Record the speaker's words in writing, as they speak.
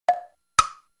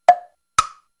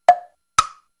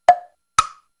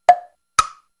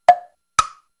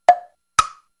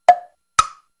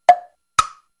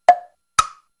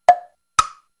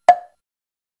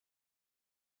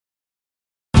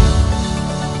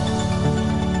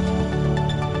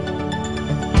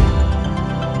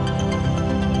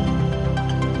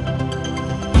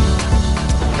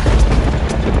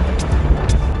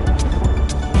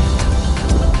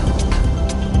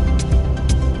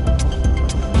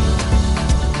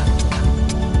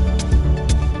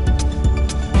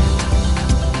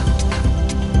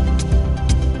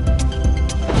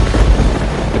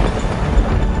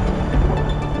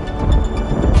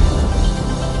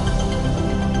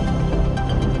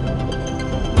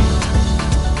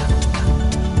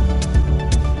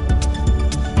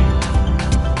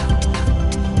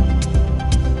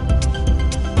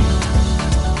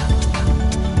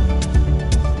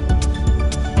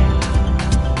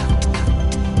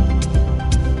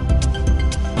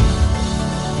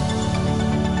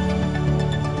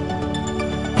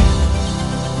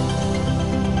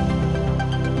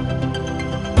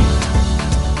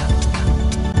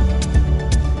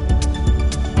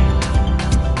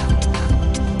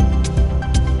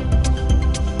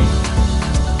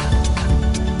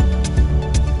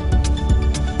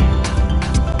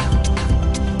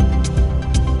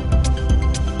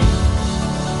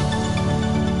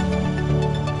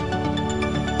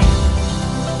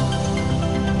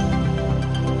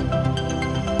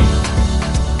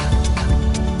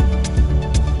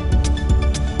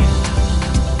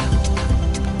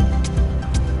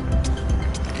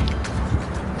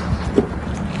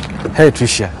Hey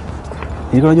Trisha.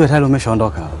 Nilikuwa najua tayari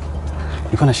umeshaondoka.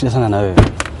 Nilikuwa na shida sana na wewe.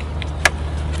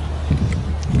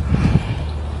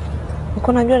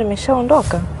 Nilikuwa najua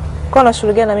nimeshaondoka. Kwa na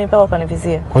shughuli gani na mimi mpaka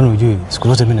ukanivizia? Kwani hujui siku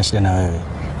zote mimi na shida na wewe.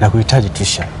 Na kuhitaji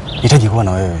Trisha. Nahitaji kuwa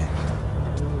na wewe.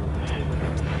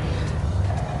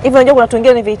 Hivi unajua kuna watu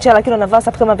wengine ni vichara lakini wanavaa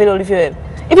safi kama vile ulivyo wewe.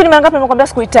 Hivi ni mara ngapi nimekwambia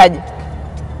sikuhitaji?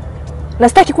 Na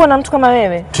sitaki kuwa na mtu kama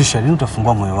wewe. Trisha, lini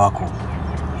utafungua moyo wako?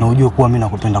 Na ujue kuwa mimi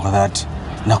nakupenda kwa dhati.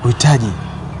 Na kuhitaji.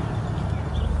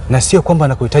 Na sio kwamba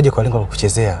nakuhitaji kwa lengo la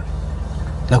kukuchezea.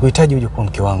 Na kuhitaji uje kuwa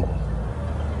mke wangu.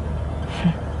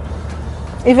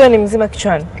 Hivyo ni mzima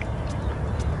kichwani.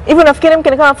 Hivi unafikiri mke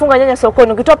ni kama funga nyanya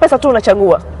sokoni, ukitoa pesa tu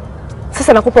unachagua.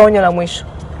 Sasa nakupa onyo la mwisho.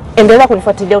 Endelea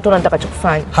kunifuatilia utaona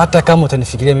nitakachokufanya. Hata kama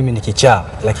utanifikiria mimi ni kichaa,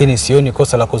 lakini sioni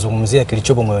kosa la kuzungumzia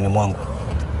kilichopo moyoni mwangu.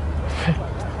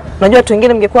 Unajua watu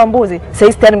wengine mngekuwa mbuzi,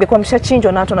 sasa tayari mngekuwa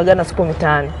mshachinjwa na watu wanagana supu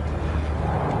mitaani.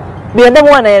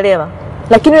 Binadamu anaelewa,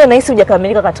 lakini wewe unahisi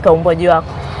hujakamilika katika uumbaji wako.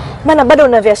 Maana bado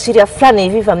una viashiria fulani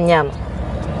hivi vya mnyama.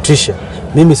 Trisha,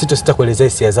 mimi sita kuelezea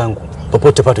hisia zangu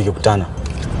popote pale tukikutana.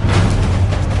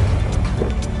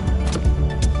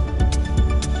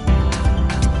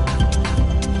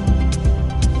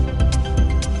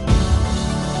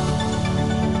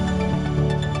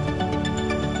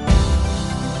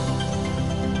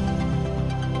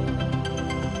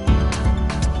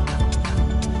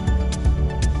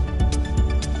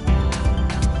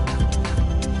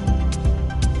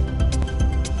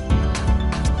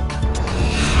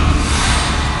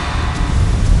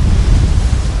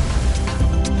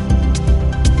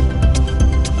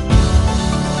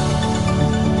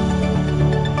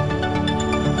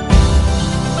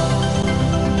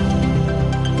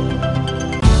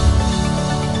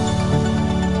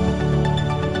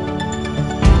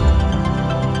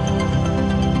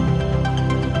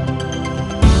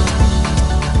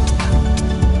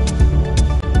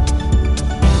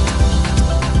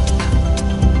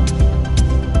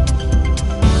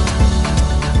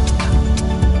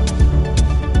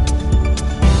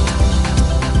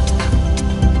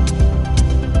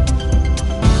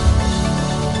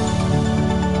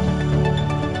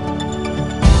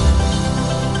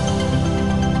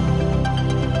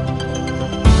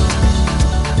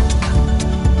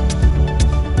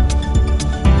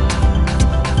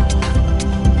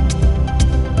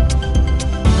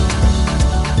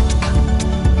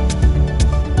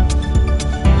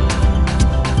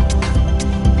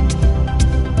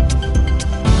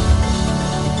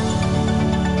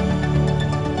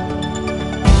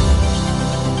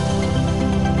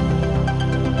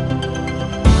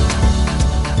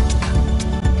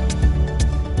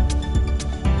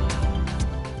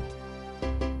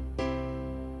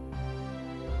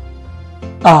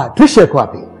 Trisha yuko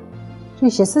wapi?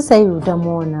 Trisha sasa hivi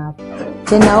utamuona hapa.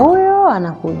 Tena huyo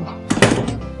anakuja.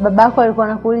 Babako alikuwa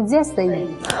anakuulizia sasa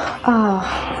hivi.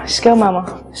 Shikao mama.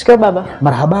 Shikao baba.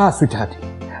 Marhaba sweetheart.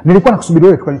 Nilikuwa nakusubiri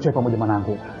wewe tukanywe chai pamoja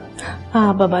mwanangu.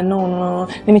 Baba no.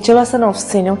 Nimechelewa sana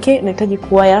ofisini, okay? Nahitaji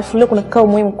kuwahi. Alafu leo kuna kikao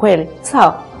muhimu kweli.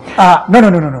 Sawa?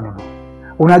 No.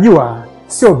 Unajua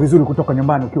sio vizuri kutoka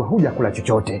nyumbani ukiwa hujakula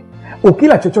chochote.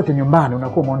 Ukila chochote nyumbani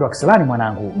unakuwa umeondoa kisalani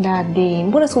mwanangu. Daddy,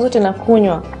 mbona siku zote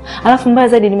nakunywa? Alafu mbaya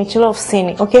zaidi nimechelewa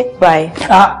ofisini, okay? Bye.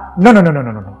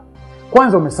 No.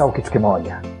 Kwanza umesahau kitu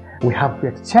kimoja. We have to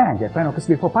exchange a final kiss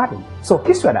before party. So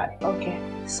kiss your daddy. Okay.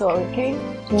 So, okay?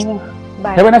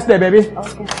 Bye. Have a nice day, baby.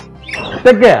 Okay.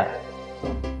 Take care.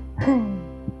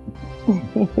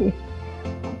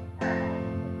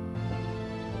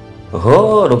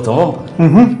 Dr. Momba.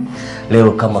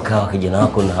 Leo kama kawa kijana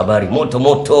wako na habari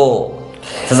moto.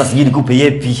 Sasa sijui nikupe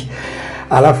yepi.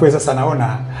 Alafu wewe sasa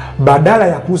naona badala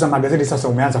ya kuuza magazeti sasa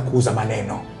umeanza kuuza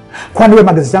maneno. Kwani wewe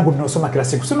magazeti yangu ninasoma kila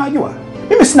siku, si unajua?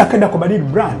 Mimi sina kaida kubadili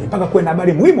brand mpaka kuwe na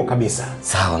habari muhimu kabisa.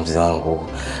 Sawa mzee wangu.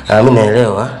 Mimi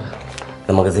naelewa.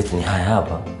 Na magazeti ni haya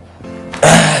hapa.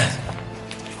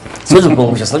 Siwezi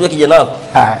kukuangusha, unajua kijana wako.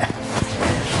 Haya.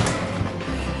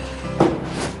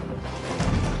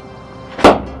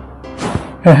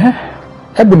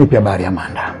 Hebu nipe habari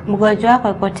Amanda. Mgonjwa wako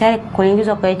yuko tayari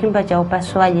kuingizwa kwenye chumba cha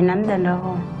upasuaji na muda ndio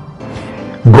huo.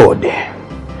 Good.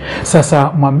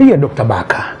 Sasa mwambie Dr.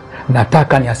 Baka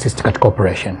nataka ni assist katika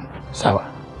operation. Sawa?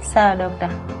 Sawa dokta.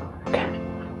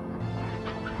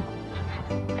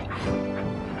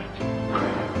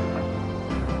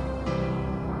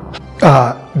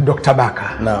 Dr. Baka.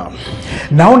 Naam.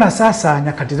 Naona sasa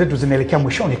nyakati zetu zinaelekea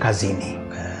mwishoni kazini.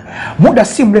 Muda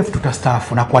si mrefu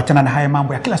tutastaafu na kuachana na haya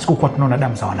mambo ya kila siku kwa tunaona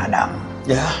damu za wanadamu.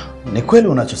 Ni kweli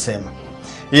unachosema.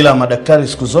 Ila madaktari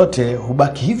siku zote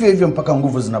hubaki hivyo mpaka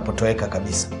nguvu zinapotoweka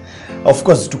kabisa. Of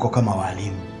course tuko kama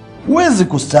walimu. Huwezi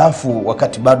kustaafu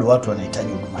wakati bado watu wanahitaji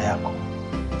huduma yako.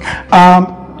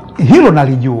 Hilo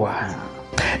nalijua.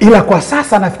 Ila kwa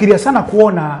sasa nafikiria sana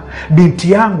kuona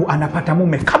binti yangu anapata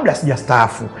mume kabla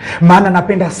sijastaafu. Maana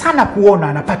napenda sana kuona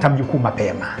anapata mjukuu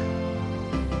mapema.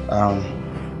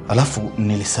 Alafu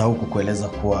nilisahau kukueleza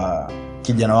kuwa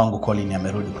kijana wangu Colin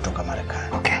amerudi kutoka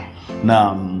Marekani. Okay.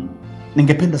 Na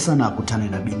ningependa sana akutane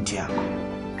na binti yako.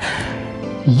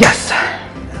 Yes.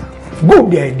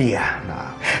 Good idea.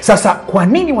 Sasa kwa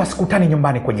nini wasikutane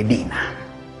nyumbani kwenye dina?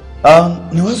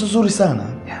 Ni wazo zuri sana.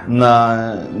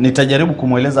 Na nitajaribu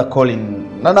kumweleza Colin.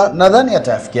 Nadhani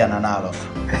atafikiana nalo.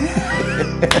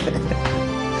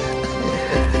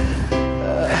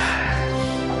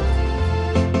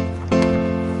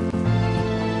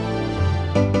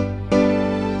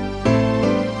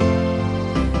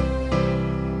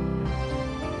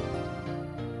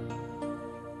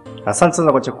 Asante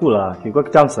sana kwa chakula, kilikuwa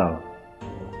kitamu sana.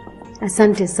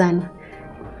 Asante sana.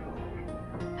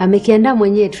 Amekiandaa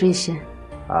mwenyewe Trisha.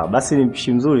 Basi ni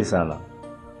mpishi mzuri sana.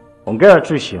 Hongera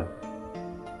Trisha.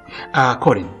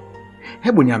 Colin,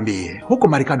 hebu niambie, huko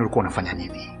Marekani ulikuwa unafanya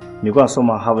nini? Nilikuwa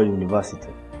nasoma Harvard University.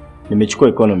 Nimechukua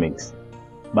economics.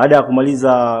 Baada ya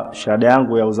kumaliza shahada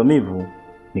yangu ya uzamivu,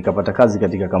 nikapata kazi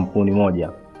katika kampuni moja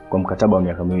kwa mkataba wa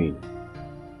miaka 2.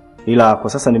 Ila kwa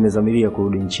sasa nimezamiria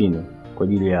kurudi nchini kwa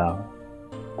ajili ya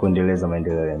kuendeleza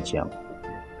maendeleo ya nchi yangu.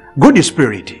 Good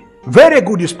spirit. Very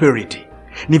good spirit.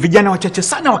 Ni vijana wachache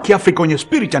sana wa Kiafrika wenye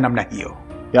spirit ya namna hiyo.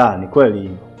 Ya, ni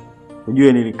kweli.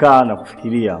 Ujue nilikaa na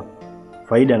kufikiria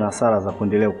faida na hasara za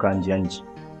kuendelea kukaa nje ya nchi.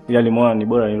 Ila nimeona ni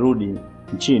bora nirudi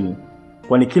nchini,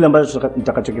 kwani kila ambacho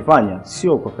nitakachokifanya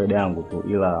sio kwa faida yangu tu,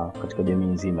 ila katika jamii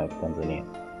nzima ya Tanzania.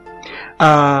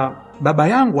 Baba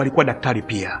yangu alikuwa daktari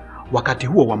pia wakati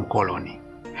huo wa mkoloni.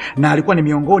 Na alikuwa ni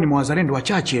miongoni mwa wazalendo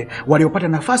wachache waliopata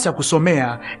nafasi ya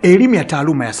kusomea elimu ya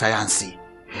taaluma ya sayansi.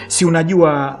 Si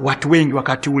unajua watu wengi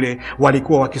wakati ule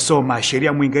walikuwa wakisoma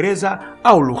sheria Muingereza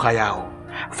au lugha yao.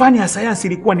 Fani ya sayansi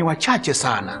ilikuwa ni wachache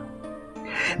sana.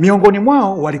 Miongoni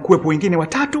mwao walikuwepo wengine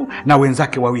 3 na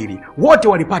wenzake 2. Wote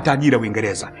walipata ajira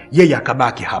Uingereza. Yeye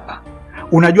akabaki hapa.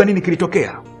 Unajua nini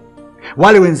kilitokea?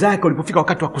 Wale wenzake walipofika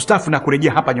wakati wa kustaafu na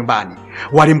kurejea hapa nyumbani,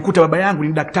 walimkuta baba yangu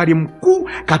ni daktari mkuu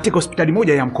katika hospitali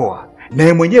moja ya mkoa, na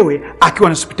yeye mwenyewe akiwa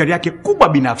na hospitali yake kubwa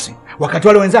binafsi, wakati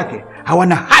wale wenzake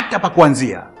hawana hata pa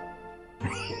kuanzia.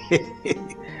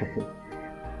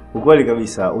 Ukweli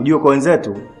kabisa. Ujue kwa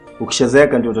wenzetu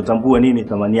ukishazeeka ndio utatambua nini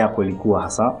thamani yako ilikuwa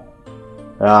hasa.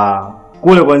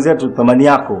 Kule kwa wenzetu thamani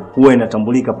yako huwa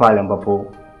inatambulika pale ambapo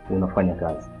unafanya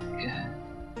kazi.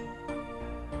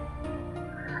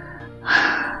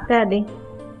 Daddy,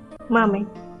 mami,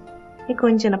 niko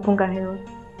nje napunga hewa.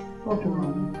 Okay,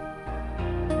 mami.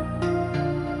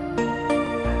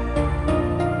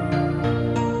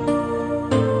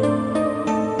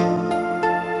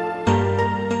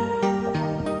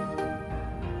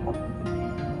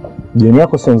 Jioni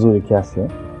yako sio nzuri kiasi eh?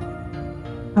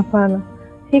 Hapana,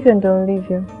 hivyo ndio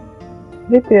ulivyo.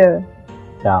 Vipi wewe?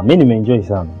 Ya, mimi nimeenjoy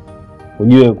sana.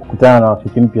 Ujue kukutana na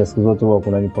rafiki mpya siku zote huwa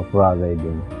kunanipa furaha zaidi.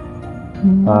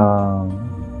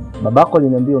 Babako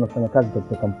aliniambia unafanya kazi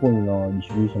katika kampuni na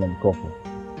unajishughulisha na mikopo.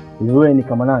 Wewe ni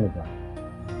kama nani sasa?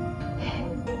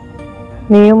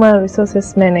 Ni human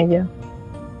resources manager.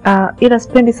 Ila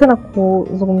sipendi sana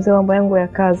kuzungumzia mambo yangu ya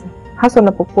kazi, hasa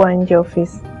unapokuwa nje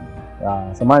ofisi.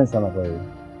 Samahani sana kwa hiyo.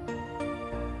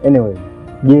 Anyway,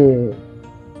 je,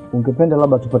 ungependa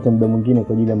labda tupate muda mwingine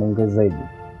kwa ajili ya maongezi zaidi?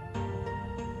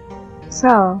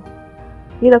 Sawa.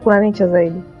 Ila kuna nini cha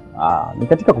zaidi? Ni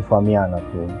katika kufahamiana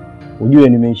tu. Ujue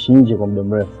nimeishi nje kwa muda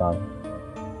mrefu sana.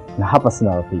 Na hapa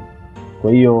sina rafiki.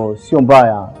 Kwa hiyo sio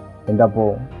mbaya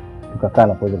endapo tukakaa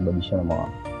na kuweza kubadilishana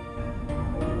mawazo.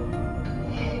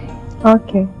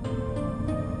 Okay.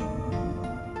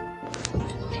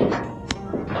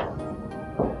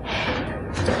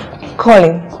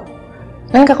 Colin,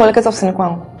 nani kakuelekeza ofisini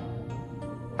kwangu?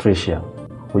 Trisha,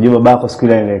 ujue babako siku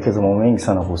ile alinielekeza mambo mengi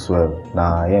sana kuhusu wewe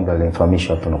na yeye ndiye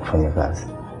alinifahamisha watu na kufanya kazi.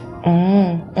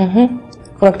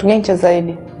 Kuna kitu gani cha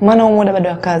zaidi? Maana huu muda bado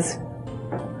wa kazi.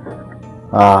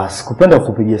 Sikupenda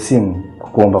kukupigia simu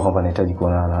kukuomba kwamba nahitaji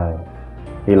kuonana nawe.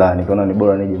 Ila nikaona ni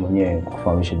bora nije mwenyewe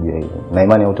kukufahamisha juu ya hilo. Na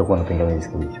imani hautakuwa na pingamizi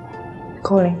kabisa.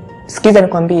 Colin, sikiza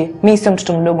nikwambie, mimi sio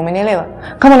mtoto mdogo, umenielewa?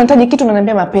 Kama unahitaji kitu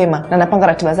unaniambia mapema na napanga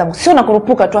ratiba zangu. Sio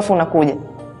nakurupuka tu afu unakuja.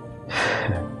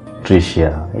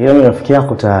 Trisha, yeye ni rafiki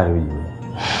yako tayari ujue.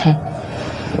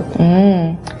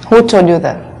 Who told you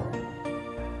that?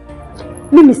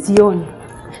 Mimi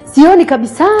sioni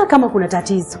kabisa kama kuna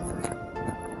tatizo.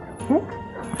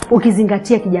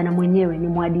 Ukizingatia kijana mwenyewe ni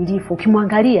mwadilifu,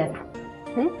 ukimwangalia tu.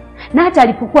 Na hata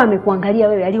alipokuwa amekuangalia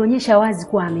wewe alionyesha wazi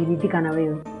kuwa ameridhika na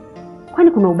wewe.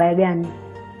 Kwani kuna ubaya gani?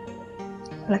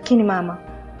 Lakini mama,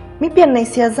 mimi pia nina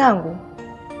hisia zangu.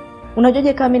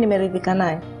 Unajuaje kama mimi nimeridhika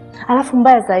naye? Alafu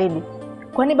mbaya zaidi,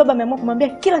 kwani baba ameamua kumwambia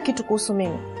kila kitu kuhusu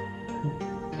mimi?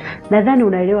 Nadhani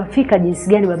unaelewa fika jinsi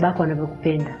gani babako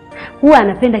anavyokupenda. Huwa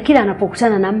anapenda kila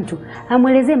anapokutana na mtu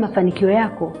amuelezee mafanikio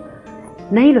yako.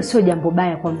 Na hilo sio jambo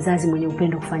baya kwa mzazi mwenye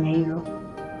upendo kufanya hilo.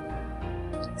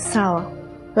 Sawa,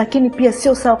 lakini pia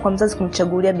sio sawa kwa mzazi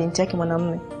kumchagulia binti yake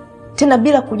mwanamume, tena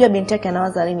bila kujua binti yake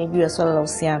anawaza nini juu ya swala la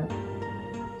uhusiano.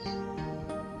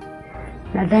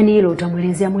 Nadhani hilo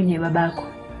utamuelezea mwenyewe babako,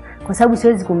 kwa sababu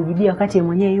siwezi kumjibia wakati yeye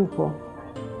mwenyewe yupo.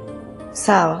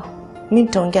 Sawa, mimi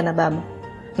nitaongea na baba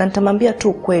na nitamwambia tu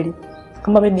ukweli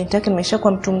kwamba mimi binti yake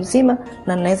nimeshakuwa mtu mzima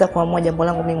na ninaweza kuamua jambo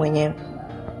langu mimi mwenyewe.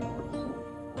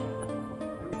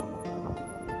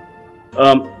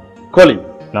 Colin.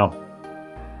 Naam.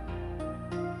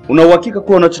 Una uhakika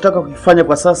kuwa unachotaka kukifanya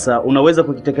kwa sasa unaweza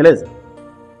kukitekeleza?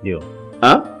 Ndio.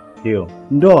 Ndio.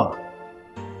 Ndoa.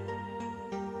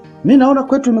 Mimi naona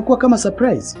kwetu imekuwa kama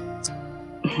surprise.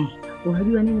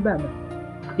 Unajua nini baba?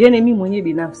 Yaani mimi mwenyewe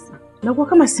binafsi nakuwa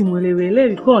kama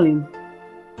simuelewi Colin.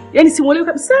 Yaani simuelewi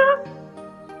kabisa.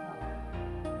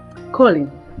 Colin.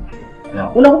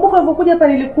 Yeah. Unakumbuka ulipokuja hapa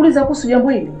nilikuuliza kuhusu jambo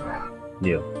hili?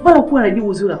 Ndio. Bwana ukuwa na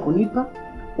jibu zuri la kunipa,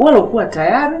 wala ukuwa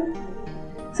tayari.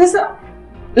 Sasa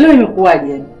leo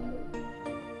imekuwaje?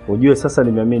 Ujue sasa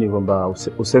nimeamini kwamba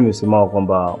usemi usemao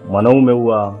kwamba mwanaume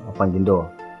huwa apangi ndoa.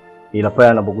 Ila pale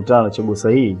anapokutana na chaguo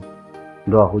sahihi,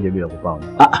 ndoa huja bila kupanga.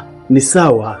 Ni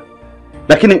sawa.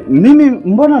 Lakini mimi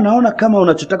mbona naona kama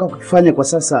unachotaka kukifanya kwa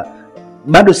sasa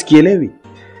bado sikielewi.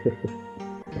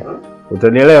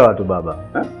 Utanielewa tu baba.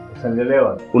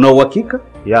 Utanielewa. Una uhakika?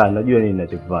 Ya, najua nini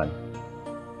ninachokifanya.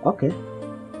 Okay.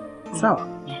 Sawa.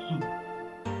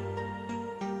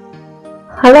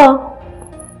 Hello.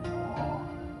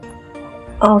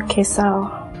 Okay,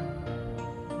 sawa.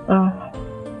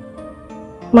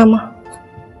 Mama,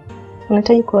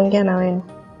 nahitaji kuongea na wewe.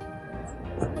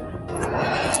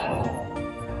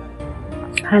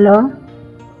 Halo?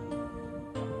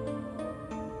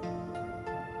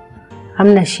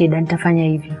 Hamna shida, nitafanya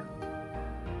hivyo.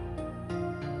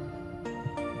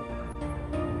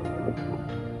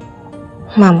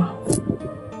 Mama,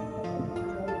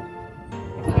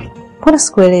 mbona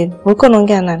sikuelewi? Ulikuwa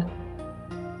unaongea nani?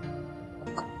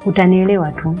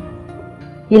 Utanielewa tu.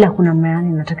 Ila kuna maana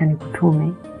nataka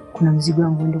nikutume. Kuna mzigo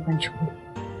wangu ndio kanichukua.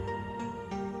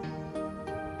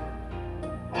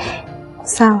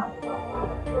 Sawa.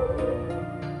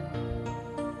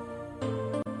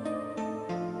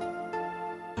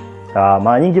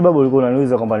 Mara nyingi baba ulikuwa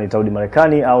unaniuliza kwamba nitarudi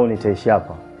Marekani au nitaishi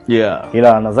hapa. Yeah.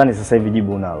 Ila nadhani sasa hivi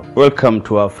jibu unalo. Welcome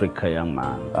to Africa, young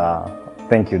man.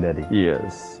 Thank you, Daddy.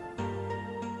 Yes.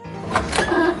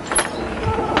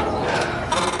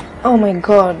 Oh my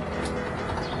God.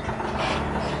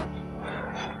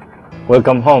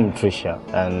 Welcome home, Trisha,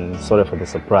 and sorry for the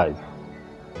surprise.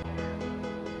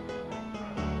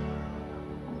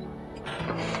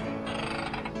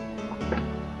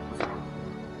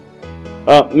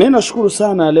 Mimi nashukuru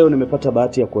sana leo nimepata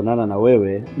bahati ya kuonana na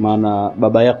wewe, maana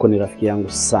baba yako ni rafiki yangu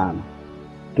sana.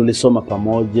 Tulisoma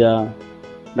pamoja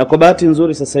na kwa bahati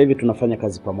nzuri sasa hivi tunafanya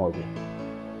kazi pamoja.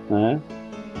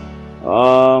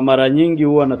 Mara nyingi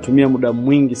huwa natumia muda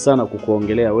mwingi sana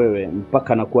kukuongelea wewe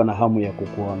mpaka nakuwa na hamu ya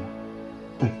kukuona.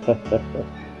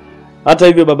 Hata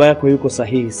hivyo baba yako yuko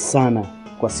sahihi sana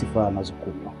kwa sifa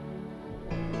anazokupa.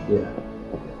 Yeah.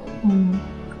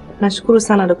 Nashukuru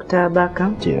sana Dr. Abaka.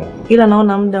 Yeah. Ila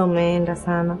naona muda umeenda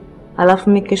sana. Alafu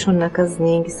mimi kesho nina kazi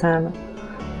nyingi sana.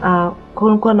 Kwa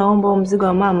nilikuwa naomba mzigo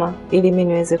wa mama ili mimi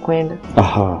niweze kwenda.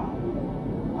 Aha.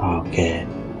 Okay.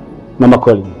 Mama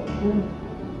Colin.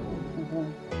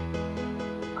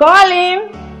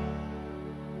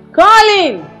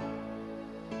 Colin!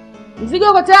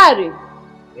 Mzigo uko tayari?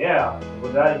 Yeah,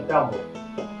 uko tayari tambo.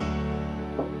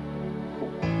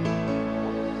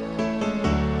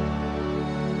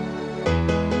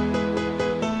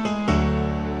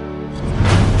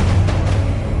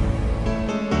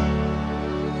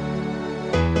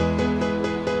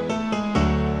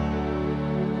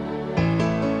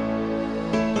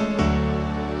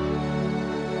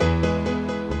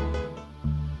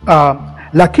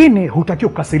 Lakini hutakiwi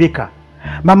kukasirika.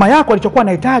 Mama yako alichokuwa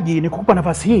anahitaji ni kukupa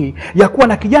nafasi hii ya kuwa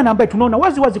na kijana ambaye tunaona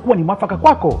wazi wazi kuwa ni mwafaka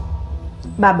kwako.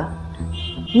 Baba,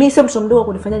 mimi sio mtoto mdogo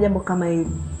kunifanyia jambo kama hili.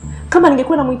 Kama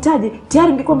ningekuwa na mhitaji,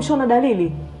 tayari ningekuwa mshaona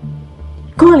dalili.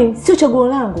 Colin, sio chaguo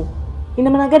langu. Ina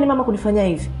maana gani mama kunifanyia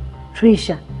hivi?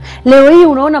 Trisha, leo hii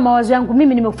unaona mawazo yangu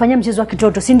mimi nimekufanyia mchezo wa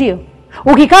kitoto, si ndio?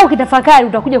 Ukikaa ukitafakari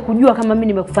utakuja kujua kama mimi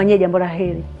nimekufanyia jambo la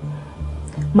heri.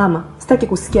 Mama, sitaki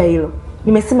kusikia hilo.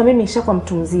 Nimesema mimi nishakuwa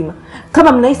mtu mzima.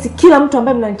 Kama mnahisi kila mtu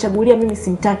ambaye mnanichagulia mimi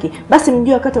simtaki, basi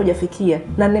mjue wakati hujafikia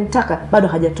na ninayemtaka bado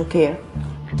hajatokea.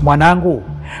 Mwanangu,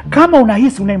 kama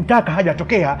unahisi unayemtaka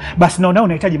hajatokea, basi naona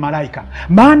unahitaji malaika.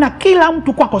 Maana kila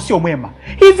mtu kwako sio mwema.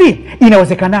 Hivi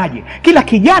inawezekanaje kila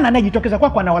kijana anayejitokeza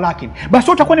kwako ana walakini?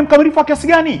 Basi utakuwa ni mkamilifu wa kiasi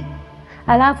gani?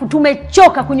 Alafu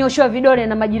tumechoka kunyoshewa vidole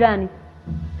na majirani.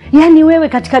 Yaani wewe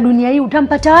katika dunia hii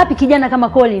utampata wapi kijana kama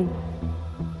Colin?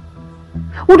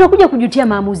 Utakuja kujutia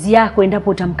maamuzi yako endapo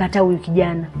utamkataa huyu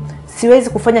kijana. Siwezi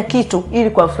kufanya kitu ili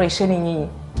kuwafurahisheni nyinyi.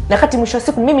 Na kati mwisho wa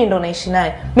siku mimi ndo naishi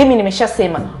naye. Mimi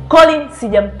nimeshasema Colin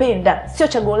sijampenda, sio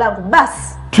chaguo langu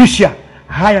basi. Trisha,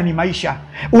 haya ni maisha.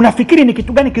 Unafikiri ni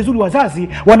kitu gani kizuri wazazi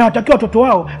wanawatakia watoto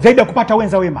wao zaidi ya kupata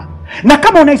wenza wema? Na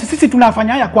kama unahisi sisi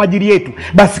tunafanya haya kwa ajili yetu,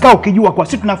 basi kaa ukijua kwa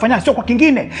sisi tunafanya sio kwa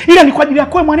kingine, ila ni kwa ajili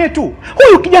yako mwanetu.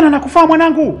 Huyu kijana anakufaa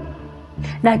mwanangu.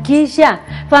 Na kisha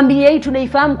familia hii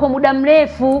tunaifahamu kwa muda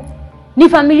mrefu. Ni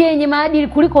familia yenye maadili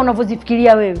kuliko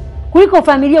unavyozifikiria wewe, kuliko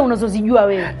familia unazozijua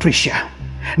wewe. Trisha,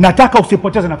 nataka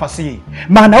usipoteze nafasi hii.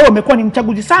 Maana wewe umekuwa ni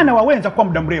mchaguzi sana wa wenza kwa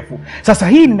muda mrefu. Sasa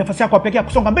hii ni nafasi yako pekee ya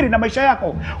kusonga mbele na maisha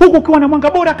yako, huku ukiwa na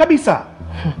mwanga bora kabisa.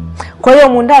 Kwa hiyo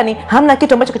mundani hamna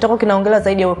kitu ambacho kitakuwa kinaongelea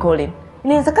zaidi ya Colin.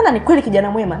 Inawezekana ni kweli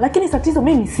kijana mwema, lakini tatizo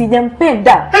mimi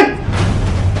sijampenda.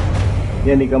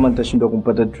 Yaani kama nitashindwa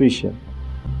kumpata Trisha,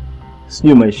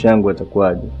 sijui maisha yangu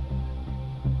yatakuwaje.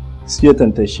 Sijui hata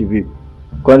nitaishi vipi.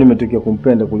 Kwani nimetokea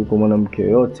kumpenda kuliko mwanamke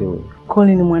yote wewe.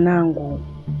 Colin mwanangu,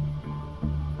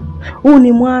 huu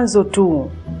ni mwanzo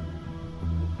tu.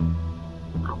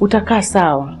 Utakaa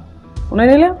sawa.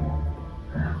 Unaelewa?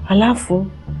 Alafu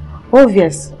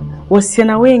obvious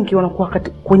wasichana wengi wanakuwa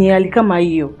kwenye hali kama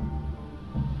hiyo.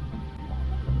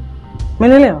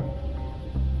 Umeelewa?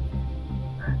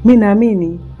 Mimi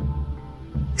naamini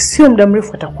sio muda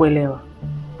mrefu atakuelewa.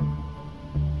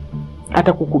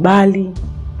 Atakukubali,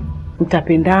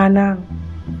 mtapendana.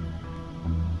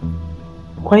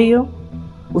 Kwa hiyo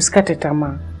usikate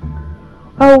tamaa.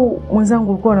 Au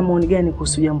mwenzangu ulikuwa na maoni gani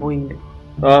kuhusu jambo hili?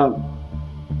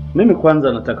 Mimi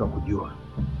kwanza nataka kujua,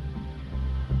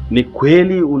 ni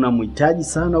kweli unamhitaji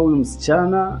sana huyu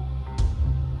msichana?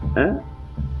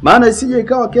 Maana isije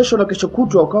ikawa kesho na kesho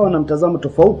kutwa ukawa na mtazamo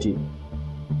tofauti.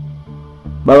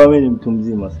 Baba, mimi ni mtu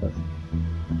mzima sasa.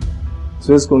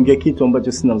 Siwezi kuongea kitu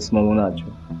ambacho sina msimamo nacho.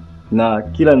 Na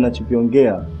kila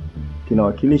ninachokiongea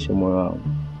kinawakilisha moyo wangu.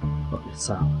 Okay,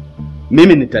 sawa.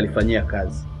 Mimi nitalifanyia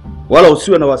kazi. Wala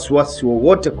usiwe na wasiwasi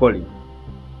wowote Colin.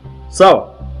 Sawa?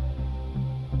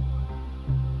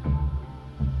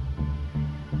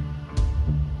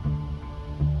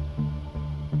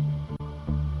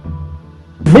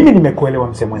 Mimi nimekuelewa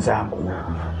mzee mwenzangu.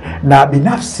 Na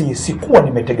binafsi sikuwa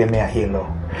nimetegemea hilo.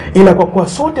 Ila kwa kuwa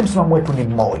sote msimamo wetu ni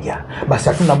mmoja, basi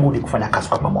hatuna budi kufanya kazi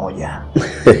kwa pamoja.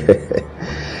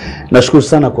 Nashukuru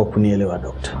sana kwa kunielewa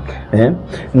Dokta. Okay.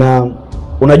 Na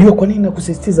unajua kwa nini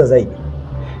nakusisitiza zaidi?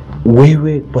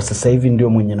 Wewe kwa sasa hivi ndio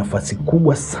mwenye nafasi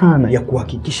kubwa sana ya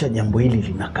kuhakikisha jambo hili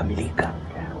linakamilika.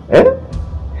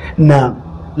 Na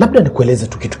labda nikueleze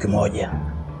tu kitu kimoja.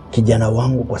 Kijana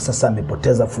wangu kwa sasa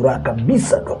amepoteza furaha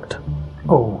kabisa Dokta.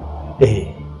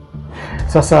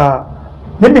 Sasa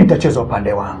mimi nitacheza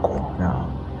upande wangu.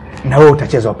 Na wewe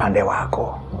utacheza upande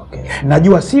wako. Okay.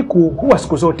 Najua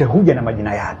siku zote huja na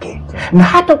majina yake. Na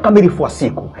hata ukamilifu wa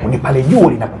siku ni pale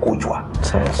jua linapokuchwa.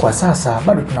 Kwa sasa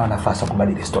bado tuna nafasi ya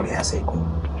kubadili historia ya siku.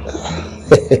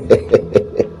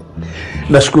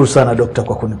 Nashukuru sana Dokta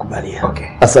kwa kunikubalia. Okay.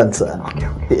 Asante sana.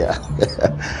 Okay. Yeah.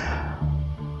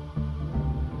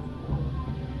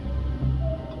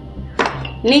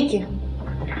 Niki,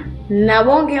 na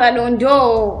bonge la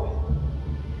dondoo.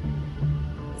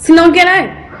 Sinaongea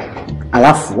naye?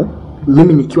 Alafu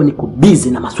mimi nikiwa niko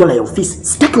busy na masuala ya ofisi,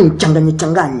 sitaki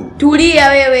unichanganye. Tulia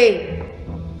wewe.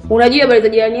 Unajua habari za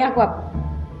jirani yako hapa?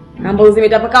 Ambazo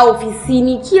zimetapakaa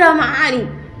ofisini kila mahali.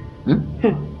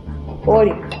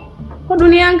 Pole. Kwa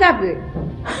dunia ngapi?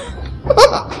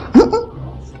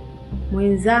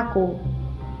 Mwenzako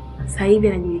sasa hivi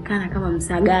anajulikana kama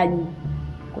msagaji,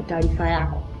 kwa taarifa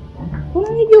yako.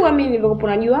 Unajua mimi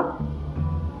nilivyokuwa najua?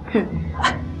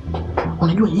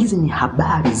 Unajua hizi ni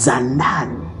habari za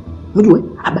ndani. Unajua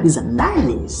habari za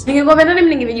ndani. Ningekwambia nani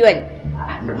mimi ningevijuaje?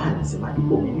 Ndio maana nasema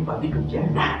ndipo umenipa vitu vya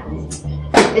ndani.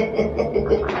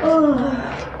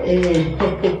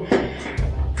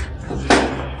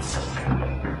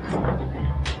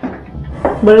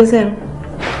 Balizeni.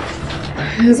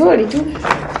 Nzuri tu.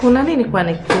 Kuna nini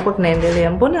kwani kilikuwa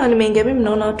kinaendelea? Mbona nimeingia mimi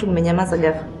naona watu mmenyamaza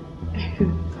ghafla?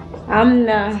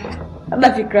 Amna.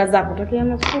 Labda fikra zako tokea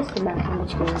na sisi basi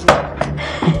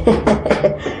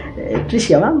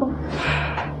Trisha mambo?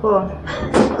 Poa.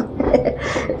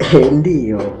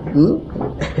 Ndio.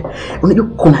 Unajua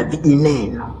kuna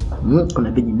vijineno.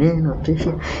 Kuna vijineno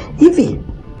Trisha. Hivi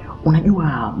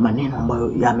unajua maneno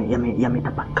ambayo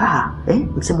yametapakaa,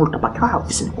 msemo utapakaa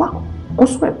ofisini kwako?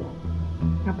 Kuhusu wewe?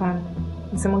 Hapana.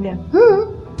 Msemo gani?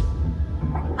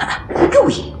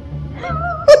 Hujui.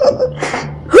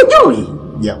 Hujui.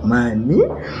 Jamani.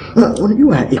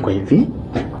 Unajua iko hivi.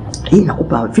 Hii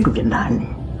nakupa vitu vya ndani.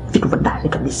 Vitu vya ndani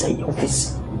kabisa hii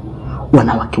ofisi.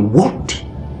 Wanawake wote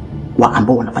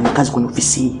ambao wanafanya kazi kwenye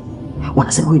ofisi hii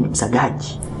wanasema wewe ni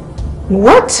msagaji.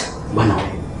 What?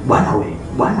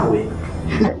 Bwana we.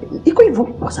 Iko hivyo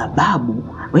kwa sababu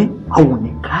we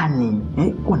hauonekani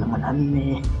kuwa na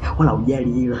mwanamume wala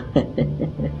ujali hilo.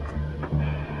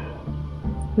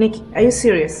 Nick, are you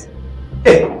serious?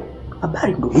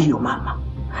 Habari ndio hiyo mama.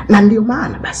 Na ndio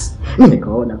maana basi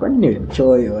nimekaona kwani niwe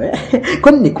mchoyo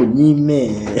kwani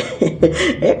nikunyime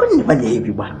kwani nifanye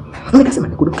hivi bwana. Nikasema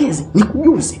nikudokeze,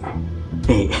 nikujuze.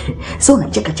 Sio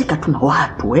unacheka tu na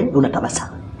watu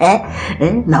unatabasamu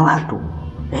na watu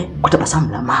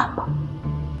kutabasamu la mamba.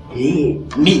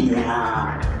 Minya.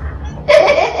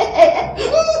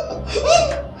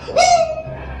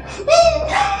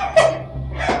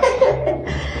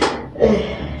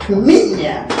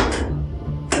 Minya.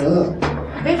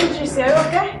 Baby Tricia, are you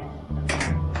okay?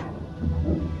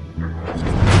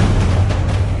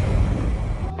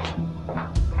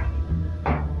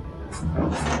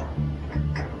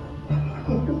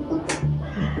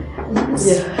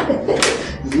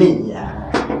 Minya.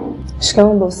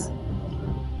 Shikamoo boss.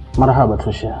 Marhaba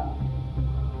Trisha.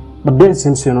 But then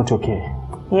seems you're not okay.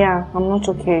 Yeah, I'm not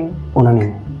okay. Una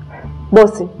nini?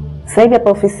 Bosi, sasa hivi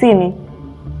hapa ofisini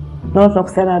naona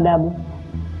tunakusana adabu.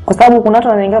 Kwa sababu kuna watu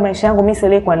wanaingia maisha yangu mimi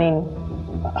sielewi kwa nini.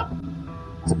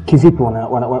 Kivipi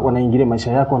wanaingilia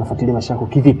maisha yako, wanafuatilia maisha yako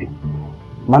kivipi?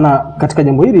 Maana katika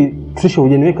jambo hili Trisha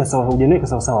hujaniweka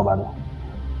sawa bado.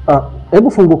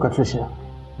 Hebu funguka Trisha.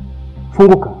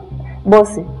 Funguka.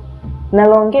 Bosi,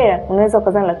 naloongea unaweza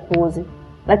ukazana la kipuuzi.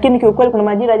 Lakini kiukweli kuna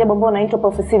majira ajabu ambayo naitwa hapa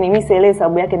ofisini mimi sielewi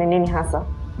sababu yake ni nini hasa.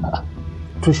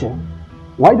 Trisha,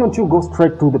 why don't you go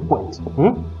straight to the point?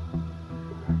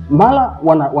 Mala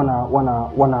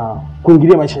wana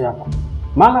kuingilia maisha yako.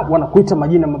 Mala wanakuita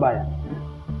majina mabaya.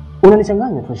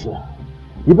 Unanichanganya Trisha.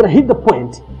 You better hit the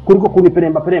point kuliko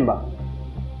kuniperemba.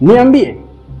 Niambie,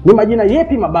 ni majina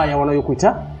yepi mabaya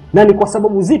wanayokuita na ni kwa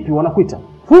sababu zipi wanakuita?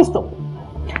 Full stop.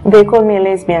 They call me a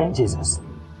lesbian. Jesus.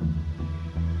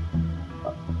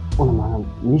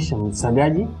 Unamaanisha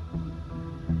msagaji?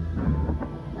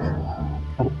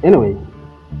 Anyway,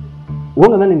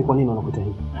 uona nani ni kwa nini wanakuita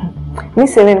hivi? Mimi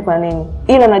sielewi kwa nini.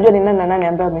 Ila najua ni nani na nani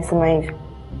ambaye amesema hivi.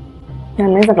 Na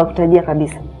naweza kukutajia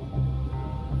kabisa.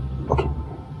 Okay.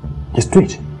 Just do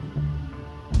it.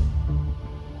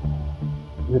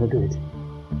 You do it.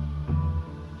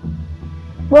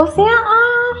 Bosi,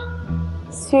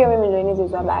 sio mimi ndio nizo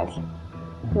hizo habari.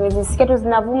 Nimezisikia tu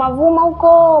zinavuma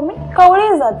huko. Mimi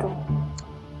kauliza tu.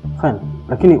 Fine.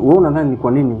 Lakini wewe unadhani ni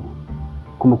kwa nini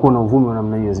kumekuwa na uvumi wa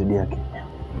namna hiyo zidi yake?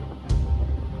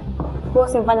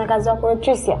 Bosi mfanya kazi wako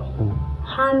Tricia.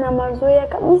 Hana mazoea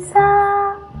kabisa.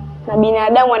 Na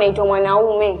binadamu anaitwa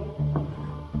mwanaume.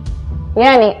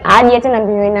 Yaani aje tena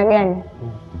mbinu ina gani?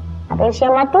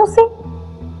 Ataishia matusi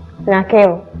na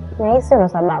kero. Na hiyo sio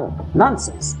sababu.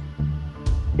 Nonsense.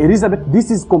 Elizabeth,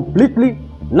 this is completely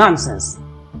nonsense.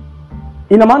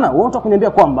 Ina maana wewe unataka kuniambia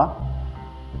kwamba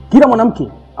kila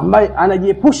mwanamke ambaye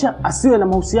anajiepusha asiwe na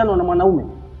mahusiano na mwanaume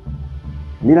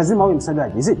ni lazima awe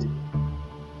msagaji, is it?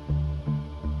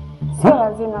 Sio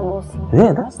lazima bosi.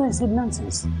 Yeah, that's why I said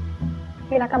nonsense.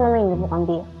 Ila kama mimi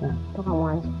nilivyokuambia toka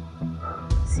mwanzo.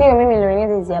 Sio mimi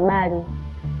nilioeneza hizo habari.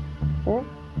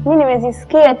 Mimi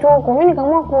nimezisikia tu huko. Mimi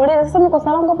nikaamua kuuliza sasa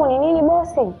kosa langu hapo ni nini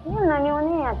bosi? Yeye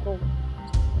ananionea tu.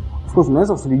 Of course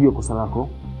unaweza usijue kosa lako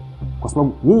kwa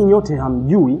sababu nyinyi nyote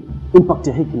hamjui impact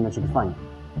ya hiki ninachokifanya.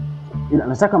 Ila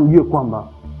nataka mjue kwamba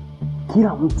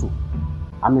kila mtu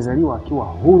amezaliwa akiwa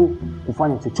huru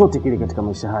kufanya chochote kile katika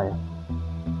maisha haya.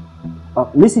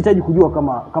 Mimi sihitaji kujua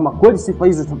kama kweli sifa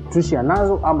hizo Tricia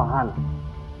anazo ama hana.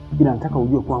 Ila nataka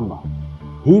ujue kwamba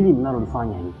hili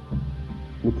mnalolifanya hili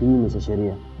ni kinyume cha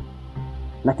sheria.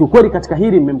 Na kiukweli katika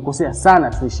hili mmemkosea sana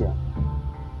Tricia.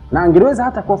 Na angeweza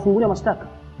hata kuwafungulia mashtaka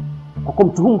kwa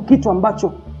kumtuhumu kitu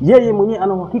ambacho yeye mwenyewe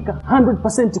ana uhakika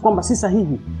 100% kwamba si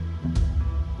sahihi.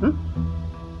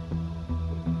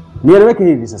 Nieleweke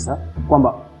hivi sasa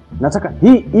kwamba nataka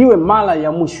hii iwe mara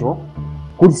ya mwisho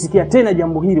kulisikia tena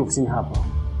jambo hili ofisini hapa.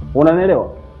 Unanielewa?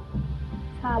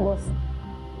 Sawa bosi.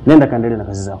 Nenda kaendelee na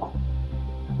kazi zako.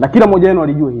 Na kila mmoja wenu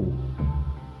alijue hili.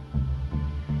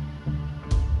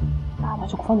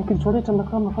 Acha kufanya kitu choleta na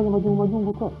kama nafanya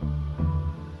majungu tu.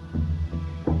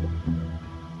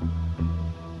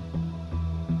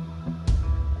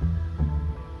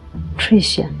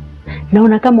 Trisha,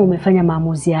 naona kama umefanya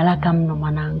maamuzi ya haraka mno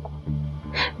mwanangu.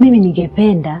 Mimi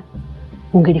ningependa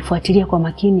ungelifuatilia kwa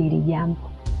makini hili jambo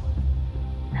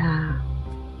na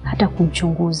hata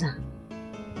kumchunguza,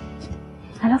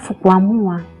 halafu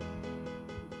kuamua.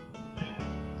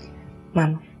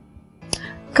 Mama,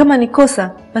 kama ni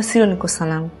kosa basi hilo ni kosa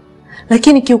langu,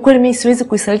 lakini kiukweli mimi siwezi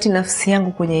kuisaliti nafsi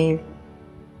yangu kwenye hili.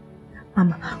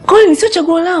 Mama, Colin sio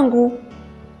chaguo langu.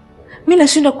 Mimi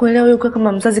nashindwa kuelewa wewe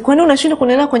kama mzazi. Kwa nini unashindwa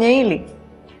kunielewa kwenye hili?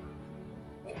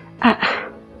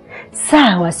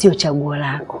 Sawa, sio chaguo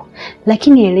lako,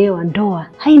 lakini elewa, ndoa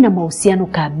haina mahusiano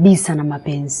kabisa na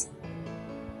mapenzi.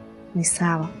 Ni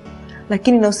sawa,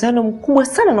 lakini ina uhusiano mkubwa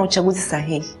sana na uchaguzi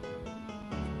sahihi.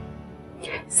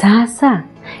 Sasa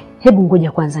hebu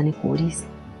ngoja kwanza nikuulize,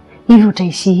 hivi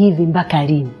utaishi hivi mpaka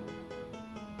lini?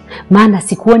 Maana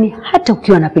sikuoni hata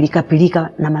ukiwa na pilika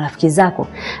na marafiki zako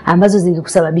ambazo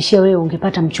zingekusababishia wewe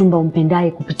ungepata mchumba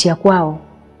umpendaye kupitia kwao.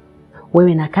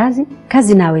 Wewe na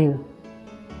kazi na wewe.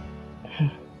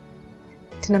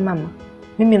 Tena mama,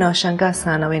 mimi nawashangaa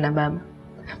sana wewe na baba.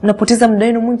 Mnapoteza muda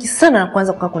wenu mwingi sana na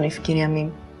kuanza kukaa kunifikiria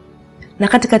mimi. Na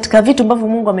katika vitu ambavyo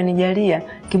Mungu amenijalia,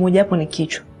 kimoja hapo ni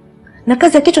kichwa. Na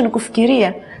kazi ya kichwa ni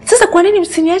kufikiria. Sasa kwa nini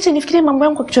msiniache nifikirie mambo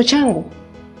yangu kwa kichwa changu?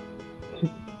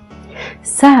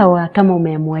 Sawa kama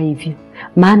umeamua hivyo,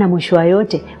 maana mwisho wa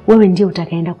yote wewe ndiye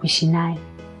utakaenda kuishi naye.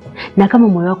 Na kama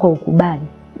moyo wako ukubali,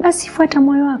 basi fuata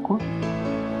moyo wako.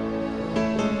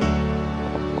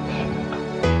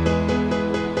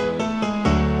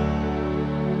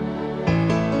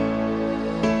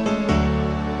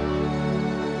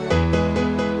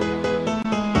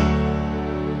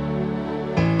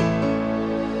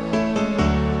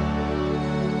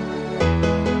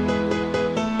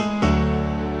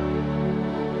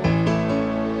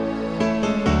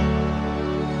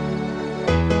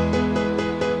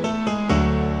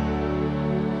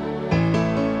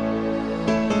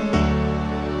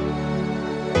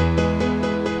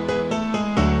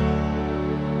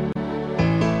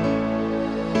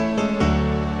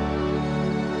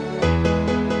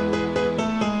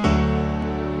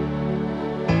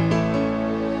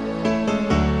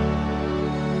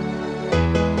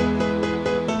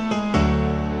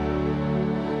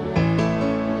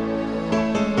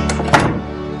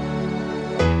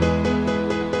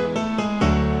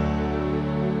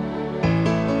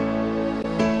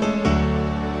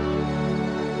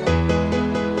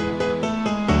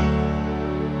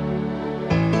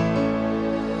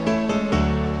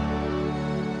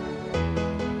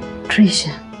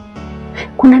 Trisha,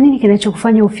 kuna nini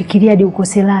kinachokufanya ufikirie hadi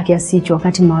ukose lake kiasi hicho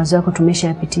wakati mawazo yako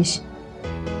tumeshayapitisha?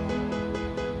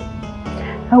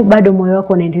 Au bado moyo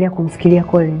wako unaendelea kumfikiria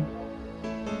Colin?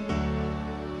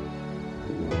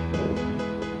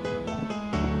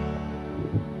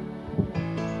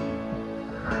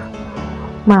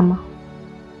 Mama,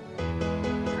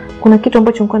 kuna kitu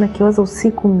ambacho nilikuwa nakiwaza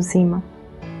usiku mzima.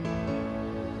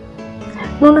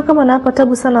 Naona kama nawapa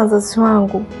tabu sana wazazi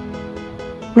wangu.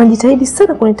 Najitahidi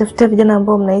sana kunitafutia vijana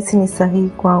ambao mnahisi ni sahihi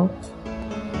kwangu.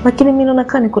 Lakini mimi naona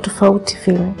kama niko tofauti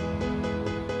vile.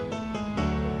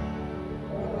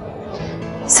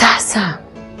 Sasa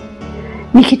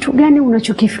ni kitu gani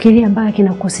unachokifikiria ambacho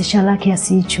kinakukosesha lake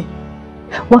kiasi hicho?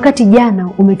 Wakati jana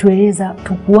umetueleza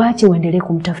tukuache uendelee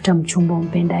kumtafuta mchumba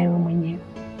umpendaye wewe mwenyewe.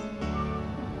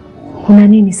 Kuna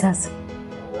nini sasa?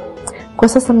 Kwa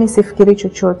sasa mimi sifikiri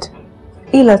chochote.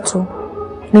 Ila tu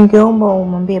ningeomba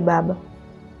umwambie baba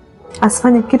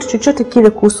asifanye kitu chochote kile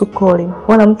kuhusu Colin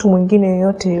wala mtu mwingine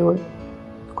yoyote yule.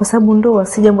 Kwa sababu ndoa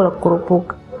si jambo la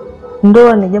kukurupuka.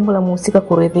 Ndoa ni jambo la muhusika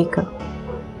kuridhika.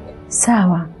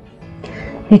 Sawa,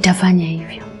 nitafanya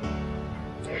hivyo.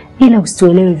 Ila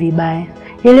usituelewe vibaya.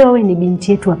 Elewa wewe ni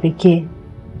binti yetu wa pekee.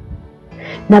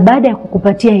 Na baada ya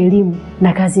kukupatia elimu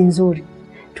na kazi nzuri,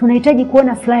 tunahitaji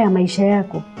kuona furaha ya maisha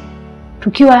yako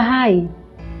tukiwa hai.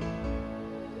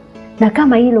 Na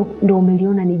kama hilo ndio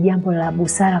umeliona ni jambo la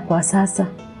busara kwa sasa,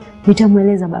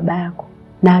 nitamweleza baba yako.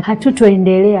 Na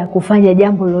hatutoendelea kufanya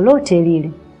jambo lolote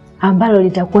lile ambalo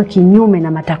litakuwa kinyume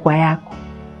na matakwa yako.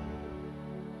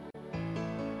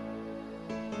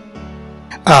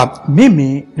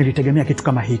 Mimi nilitegemea kitu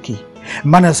kama hiki.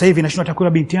 Maana sasa hivi nashindwa hata kula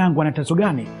binti yangu ana tatizo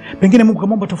gani. Pengine Mungu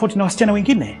kamomba tofauti na wasichana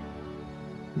wengine.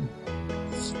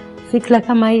 Fikra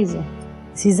kama hizo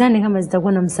sidhani kama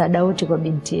zitakuwa na msaada wote kwa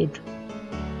binti yetu.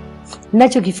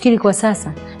 Ninachokifikiri kwa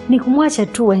sasa ni kumwacha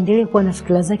tu aendelee kuwa na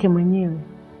fikra zake mwenyewe.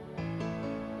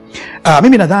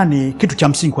 Mimi nadhani kitu cha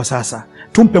msingi kwa sasa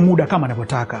tumpe muda kama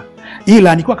anavyotaka.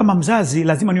 Ila nikiwa kama mzazi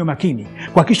lazima niwe makini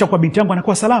kuhakikisha kwa binti yangu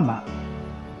anakuwa salama.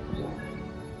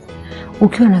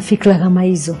 Ukiwa na fikra kama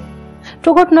hizo,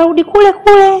 tutakuwa tunarudi kule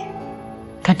kule.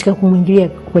 katika kumwingilia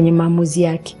kwenye maamuzi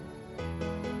yake.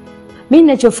 Mimi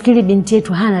ninachofikiri binti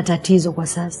yetu hana tatizo kwa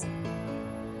sasa.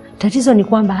 Tatizo ni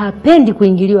kwamba hapendi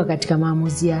kuingiliwa katika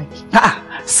maamuzi yake.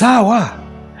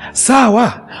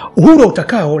 Sawa. Uhuru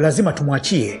utakao lazima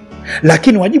tumwachie.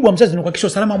 Lakini wajibu wa mzazi ni kuhakikisha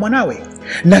usalama wa mwanawe.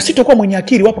 Na sitakuwa mwenye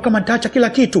akili wapo kama nitaacha kila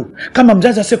kitu kama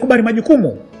mzazi asiyekubali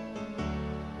majukumu.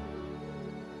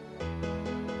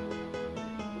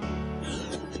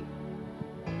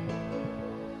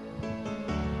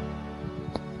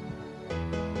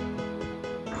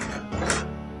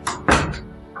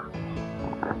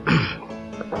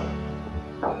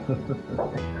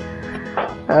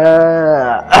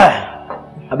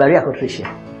 Habari yako Tricia?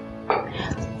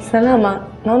 Salama.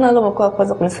 Naona leo umekuwa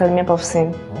kwanza kunisalimia hapa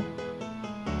ofisini.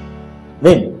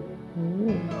 Nini?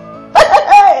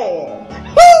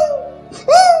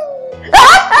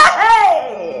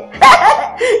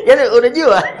 Yaani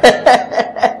unajua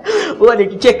huwa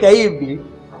nikicheka hivi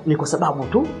ni kwa sababu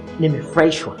tu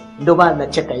nimefurahishwa. Ndio maana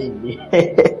nacheka hivi.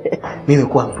 Mimi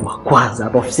kwa mtu wa kwanza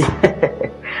hapa ofisini.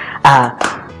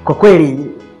 Kwa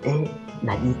kweli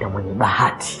najiita mwenye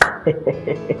bahati.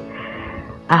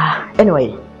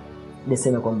 Anyway,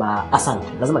 niseme kwamba asante.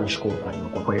 Lazima nishukuru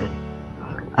kwa kweli.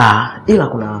 Ila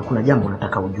kuna jambo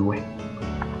nataka ujue.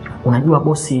 Unajua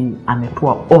bosi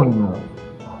ametoa onyo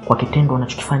kwa kitendo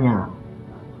anachokifanya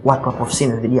watu hapo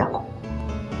ofisini dhidi yako.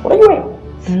 Unajua?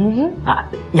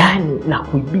 Yaani na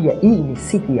kuibia, hii ni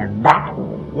siri ya ndani,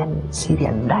 yaani siri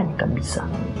ya ndani kabisa.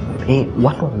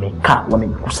 Watu wamekaa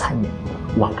wamejikusanya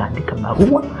wakaandika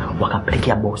barua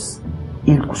wakapelekea bosi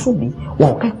ili kusudi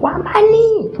waokae kwa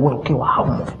amani, waokewa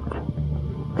haumo.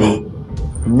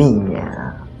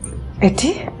 Minya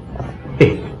eti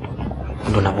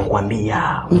ndo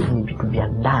napokuambia hivi ni vitu vya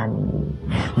ndani.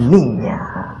 Minya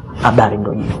habari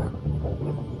ndo hiyo.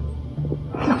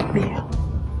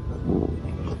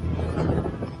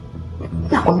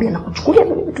 Nakwambia nakuchukulia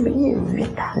vitu vyenyewe vya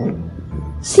ndani.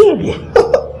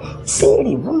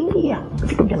 Siri, vumilia.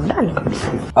 Vitu vya ndani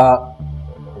kabisa.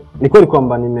 Ni kweli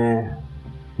kwamba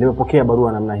nimepokea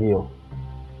barua namna hiyo.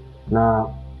 Na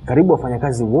karibu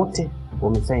wafanyakazi wote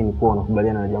wamesaini kuwa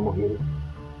wanakubaliana na jambo hili.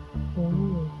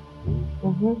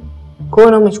 Kwa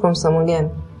hiyo umechukua msimamo gani?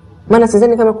 Maana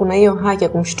sidhani kama kuna hiyo haki ya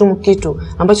kumshutumu kitu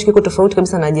ambacho kiko tofauti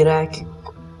kabisa na ajira yake.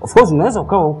 Of course unaweza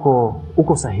ukawa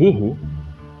uko sahihi,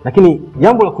 lakini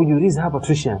jambo la kujiuliza hapa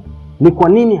Tricia ni kwa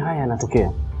nini haya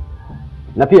yanatokea.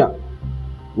 Na pia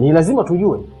ni lazima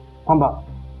tujue kwamba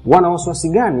wana wasiwasi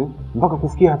gani mpaka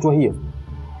kufikia hatua hiyo.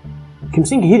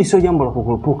 Kimsingi hili sio jambo la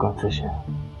kukurupuka Tricia.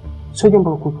 Sio jambo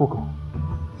la kukurupuka.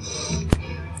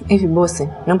 Hivi bosi,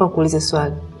 naomba kuulize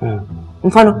swali.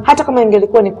 Mfano hata kama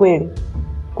ingelikuwa ni kweli,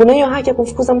 kuna hiyo haki ya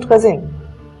kumfukuza mtu kazini?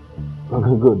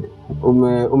 Okay, good.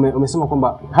 Umesema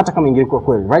kwamba hata kama ingelikuwa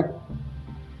kweli, right?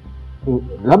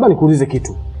 Labda nikuulize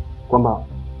kitu kwamba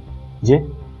je,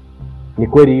 ni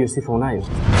kweli hiyo sifa unayo?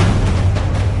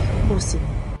 Bosi,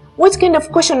 what kind of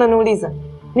question unaniuliza?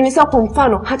 Nimesema kwa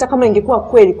mfano hata kama ingekuwa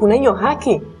kweli, kuna hiyo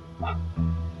haki?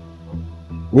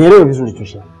 Nielewe vizuri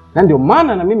Tricia. Na ndio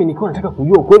maana na mimi nilikuwa nataka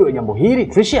kujua ukweli wa jambo hili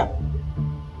Tricia.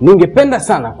 Ningependa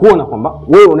sana kuona kwamba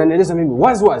wewe unanieleza mimi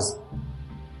wazi wazi.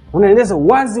 Unaeleza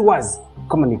wazi wazi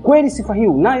kama ni kweli sifa hii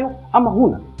unayo ama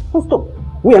huna. Stop.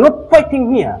 We are not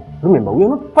fighting here. Remember, we are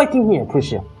not fighting here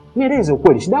Tricia. Nieleze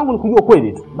ukweli. Shida yangu ni kujua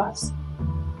ukweli tu. Basi.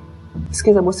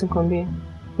 Sikiza bosi, nikwambie.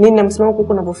 Mimi na msimamo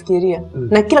kuko unavyofikiria.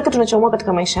 Na kila kitu ninachoamua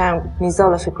katika maisha yangu ni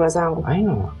zao la fikra zangu. I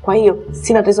know. Kwa hiyo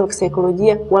sina tatizo la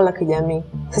kisaikolojia wala kijamii.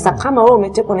 Sasa kama wewe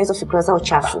umetekwa na hizo fikra zao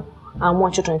chafu,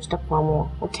 amua chochote unachotaka kuamua,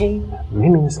 okay?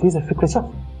 Mimi nasikiliza fikra chafu.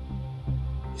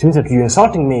 Seems that you're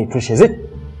insulting me, Tricia, is it?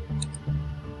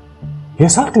 You're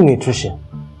insulting me, Tricia.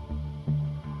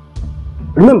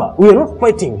 Remember, we are not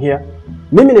fighting here.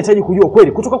 Mimi nahitaji kujua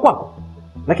kweli kutoka kwako.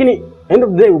 Lakini end of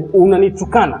the day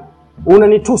unanitukana,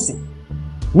 unanitusi.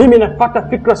 Mimi napata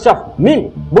fikra chafu.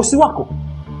 Mimi bosi wako.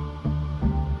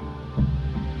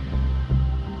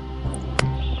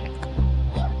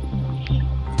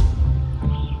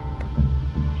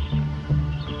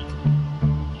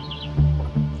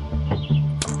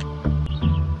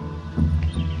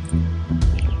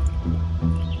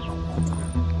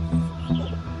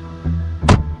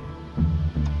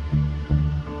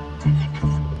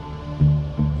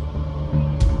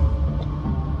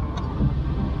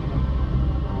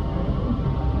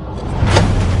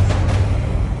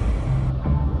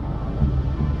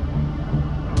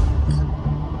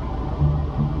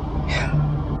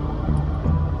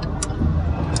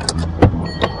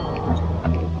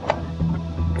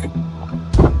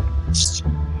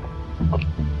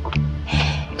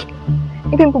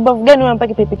 Hivi mpumbavu gani unampa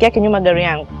pikipiki yake nyuma gari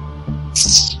yangu?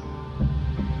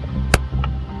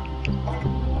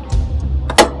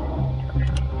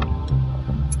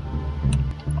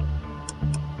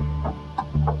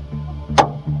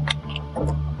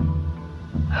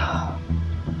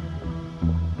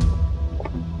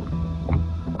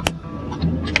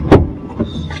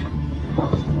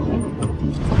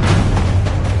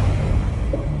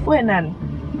 wewe nani?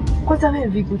 Kwanza wewe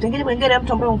vipi? Utaingia kwenye gari ya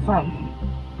mtu ambaye umfahamu?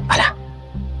 Ala.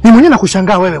 Mimi mwenyewe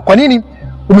nakushangaa wewe. Kwa nini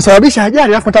umesababisha ajali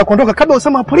alafu unataka kuondoka kabla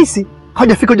usema wa polisi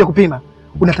hawajafika kuja kupima?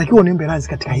 Unatakiwa uniombe radhi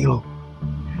katika hilo.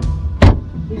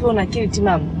 Hivyo una akili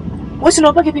timamu. Wewe si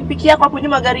unapaki pikipiki yako hapo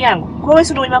nyuma gari yangu. Kwa wewe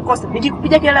si ndio mwenye makosa.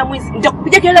 Nikikupiga kelele ya mwizi,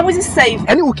 nitakupiga kelele ya mwizi sasa hivi.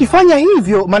 Yaani ukifanya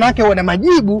hivyo maana yake una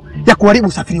majibu ya kuharibu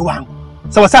usafiri wangu.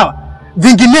 Sawa sawa?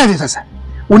 Vinginevyo sasa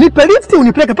unipe lift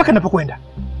unipeleke mpaka ninapokwenda.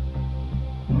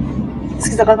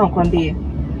 Sikiza kaka nikwambie.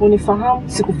 Unifahamu,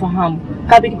 sikufahamu.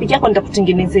 Kama pikipiki yako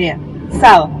nitakutengenezea.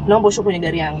 Sawa, naomba ushuke kwenye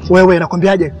gari yangu. Wewe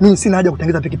nakwambiaje? Mimi sina haja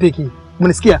kutengeneza pikipiki.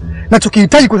 Umenisikia?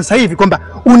 Nachokihitaji kwa sasa hivi kwamba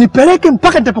unipeleke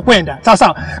mpaka nitapokwenda. Sawa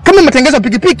sawa. Kama umetengeneza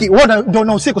pikipiki, wewe ndio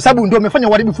unahusika kwa sababu ndio umefanya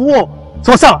uharibifu huo.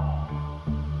 Sawa sawa?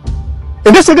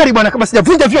 Endesha gari bwana, kama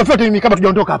sijavunja vioo vyote mimi kama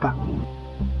tujaondoka hapa.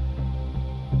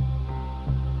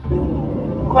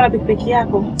 Kwa pikipiki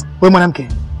yako. Wewe mwanamke,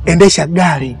 endesha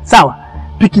gari. Sawa?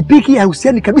 Pikipiki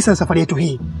haihusiani kabisa na safari yetu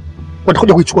hii.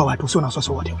 Watakuja kuichukua watu, usio na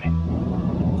wasiwasi wote ule.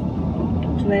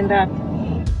 Tunaenda wapi?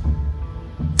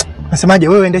 Nasemaje,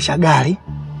 wewe endesha gari.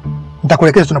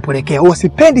 Nitakuelekeza tunapoelekea.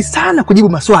 Usipendi sana kujibu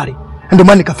maswali. Ndio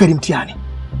maana nikafeli mtihani.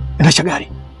 Endesha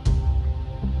gari.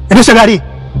 Endesha gari.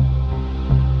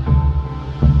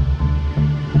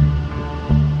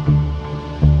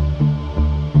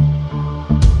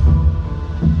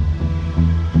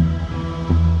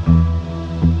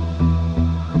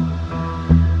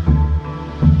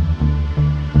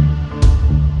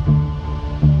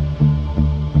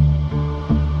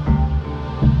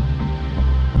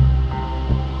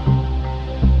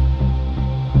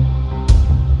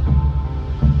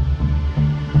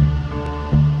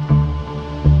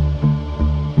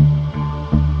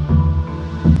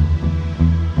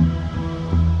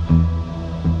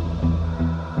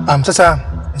 Sasa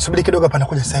nisubiri kidogo hapa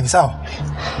nakuja sasa hivi, sawa?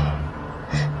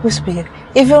 Usipige.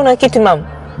 Hivi una kiti mama?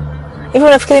 Hivi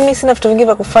unafikiri mimi sina vitu vingi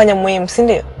vya kufanya muhimu, si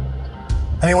ndio?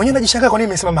 Na mimi mwenyewe najishangaa kwa nini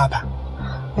nimesimama hapa.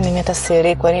 Mimi hata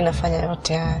sielewi kwa nini nafanya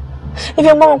yote haya. Hivi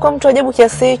mama kwa mtu ajabu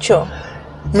kiasi hicho.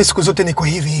 Mimi siku zote niko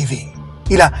hivi hivi.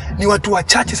 Ila ni watu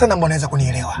wachache sana ambao wanaweza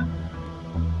kunielewa.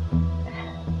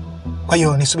 Kwa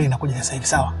hiyo nisubiri nakuja sasa hivi,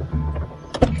 sawa?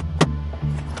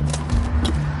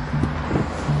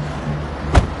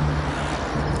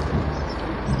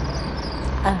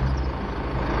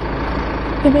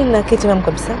 Mimi nina kiti mama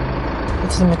kabisa.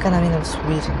 Nimekaa mimi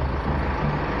nasubiri.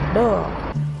 Do.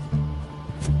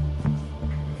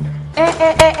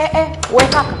 Wewe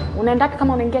kaka, unaenda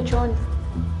kama unaingia chooni?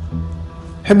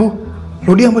 Hebu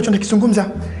rudia ambacho nakizungumza.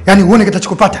 Yaani uone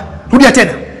kitachokupata. Rudia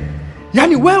tena.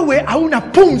 Yaani wewe hauna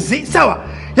pumzi, sawa?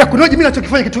 Ya kunoja mimi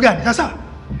ninachokifanya kitu gani? Sawa sawa?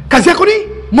 Kazi yako ni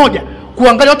moja,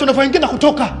 kuangalia watu wanavyoingia na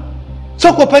kutoka.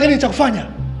 Sio kuwapanga nini cha kufanya.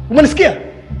 Umenisikia?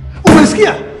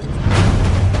 Umenisikia?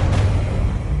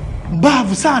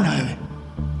 Mbavu sana wewe.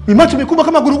 Ni macho mikubwa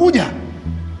kama guruguja.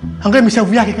 Angalia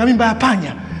mishavu yake kama mimba ya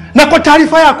panya. Na kwa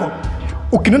taarifa yako,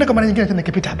 ukiniona kama nyingine tena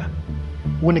nikipita hapa,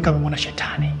 uone kama mwana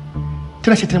shetani.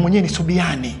 Tena shetani mwenyewe ni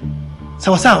Subiani.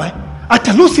 Sawa sawa eh?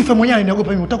 Hata Lucifer mwenyewe anaogopa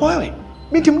mimi. Utakuwa wewe?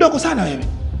 Binti mdogo sana wewe.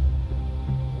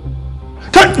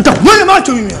 Nitakuona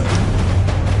macho mimi.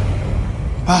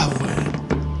 Bavu.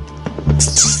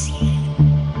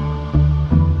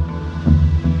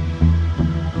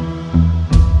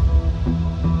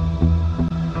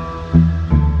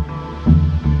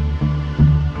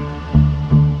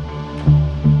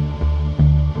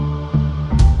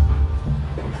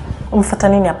 Umefuata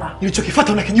nini hapa?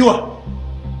 Nilichokifuata unakijua?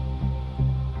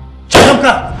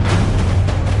 Changamka.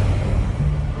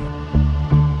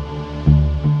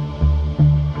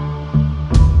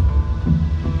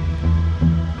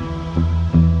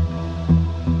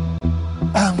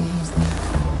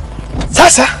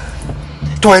 Sasa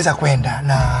tuweza kwenda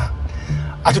na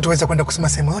hatutaweza kwenda kusema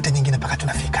sehemu yote nyingine mpaka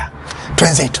tunafika.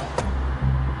 Twenzetu.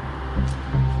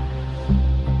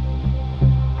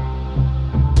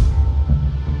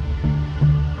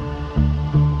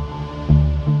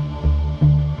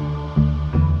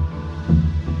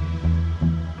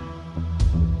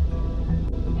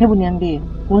 Hebu niambie,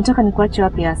 unataka nikuache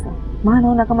wapi hasa? Maana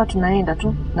naona kama tunaenda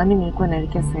tu na mimi nilikuwa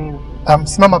naelekea sehemu.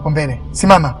 Simama hapo mbele.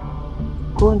 Simama.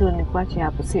 Kwa hiyo ndio nikuache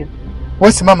hapo, sio?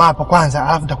 Wewe simama hapo kwanza,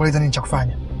 alafu nitakueleza nini cha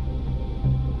kufanya.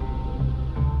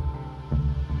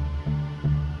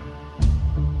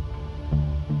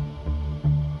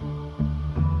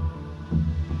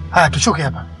 Tushuke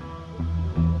hapa.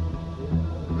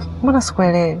 Mbona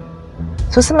sikuelewi?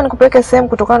 Sio sema nikupeleke sehemu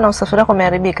kutokana na usafiri wako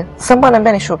umeharibika. Sasa mbona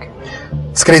ananiambia nishuke?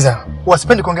 Sikiliza,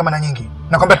 wasipendi kuongea maana nyingi.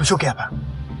 Nakwambia tushuke hapa.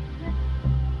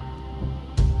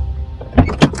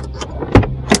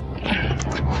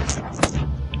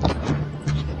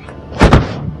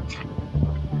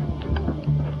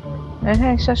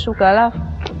 Shashuka alafu.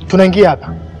 Tunaingia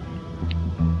hapa.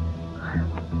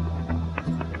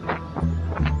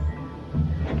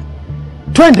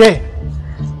 Twende.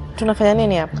 Tunafanya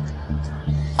nini hapa?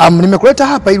 Nimekuleta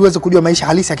hapa ili uweze kujua maisha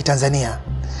halisi ya Kitanzania.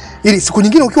 Ili siku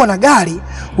nyingine ukiwa na gari,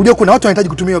 ujue kuna watu wanahitaji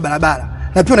kutumia barabara.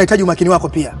 Na pia unahitaji umakini wako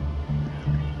pia.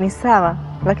 Ni sawa,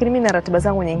 lakini mimi na ratiba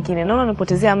zangu nyingine. Naona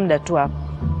unapotezea muda tu hapa.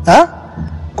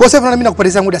 Kwa sababu naona mimi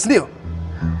nakupotezea muda, si ndio?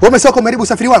 Wewe umesema umeharibu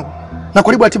usafiri wangu na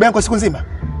kuharibu ratiba yangu siku nzima.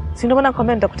 Si ndio maana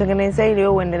nakwambia nitakutengenezea ili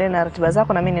wewe uendelee na ratiba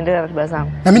zako na mimi niendelee na ratiba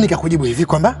zangu. Na mimi nikakujibu hivi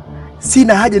kwamba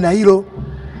sina haja na hilo.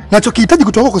 Nachokihitaji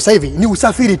kutoka kwako sasa hivi ni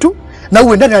usafiri tu na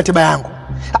uwe ndani ya ratiba yangu.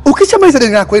 Ukishamaliza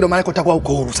deni lako hilo maana utakuwa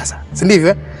uko huru sasa. Si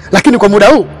ndivyo? Lakini kwa muda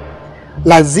huu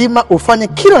lazima ufanye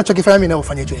kile unachokifanya mimi na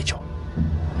ufanye hicho.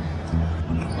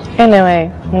 Anyway,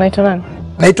 unaitwa nani?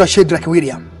 Naitwa Shedrack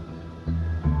William.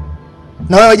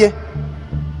 Na wewe je?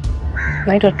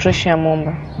 Naitwa Tricia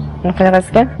Mumba. Unafanya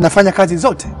kazi gani? Nafanya kazi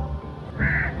zote.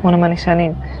 Unamaanisha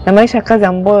nini? Na maisha kazi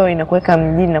ambayo inakuweka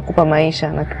mjini na kukupa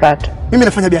maisha na kipato. Mimi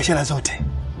nafanya biashara zote.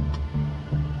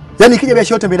 Yaani ikija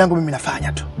biashara yote mbele yangu mimi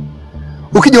nafanya tu.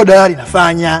 Ukija udalali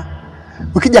nafanya.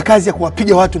 Ukija kazi ya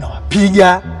kuwapiga watu na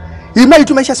wapiga. Ili mali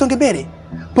tu maisha songe mbele.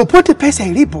 Popote pesa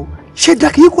ilipo,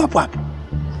 Shedrack yuko hapo hapo.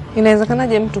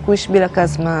 Inawezekanaje mtu kuishi bila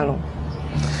kazi maalum?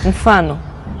 Mfano,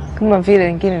 kama vile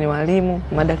wengine ni walimu,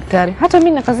 madaktari, hata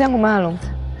mimi na kazi yangu maalum.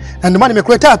 Na ndio maana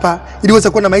nimekuleta hapa ili uweze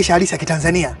kuona maisha halisi ya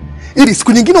Kitanzania. Ili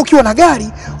siku nyingine ukiwa na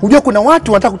gari, ujue kuna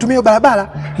watu wanataka kutumia barabara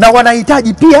na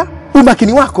wanahitaji pia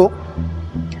umakini wako.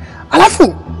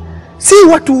 Alafu si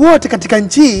watu wote katika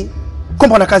nchi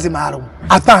kwamba wana kazi maalum.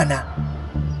 Hapana.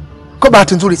 Kwa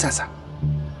bahati nzuri sasa,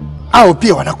 au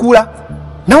pia wanakula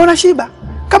na wanashiba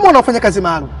kama wanafanya kazi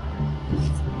maalum.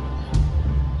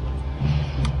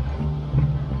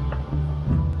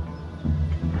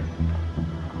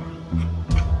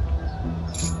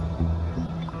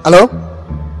 Hello?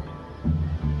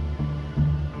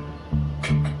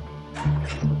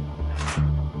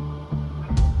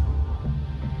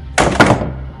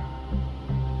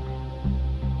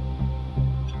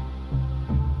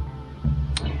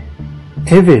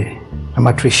 Hivi,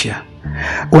 Mama Tricia,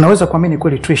 unaweza kuamini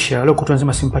kweli Tricia leo kutwa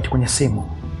nzima simpati kwenye simu?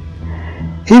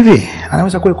 Hivi,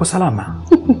 anaweza kuwa yuko salama?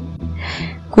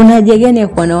 Kuna haja gani ya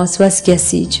kuwa na wasiwasi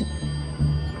kiasi hicho?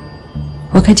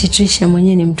 Wakati Tricia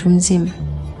mwenyewe ni mtu mzima,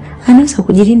 anaweza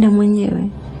kujilinda mwenyewe.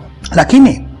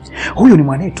 Lakini huyu ni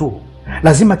mwanetu.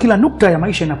 Lazima kila nukta ya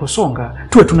maisha inaposonga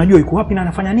tuwe tunajua yuko wapi na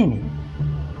anafanya nini.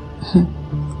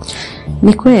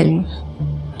 Ni kweli.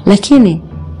 Lakini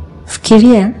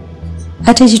fikiria,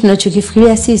 hata hichi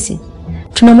tunachokifikiria sisi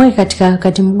tunamweka katika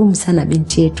wakati mgumu sana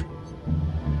binti yetu.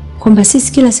 Kwamba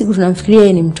sisi kila siku tunamfikiria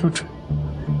yeye ni mtoto,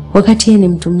 wakati yeye ni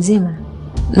mtu mzima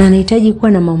na anahitaji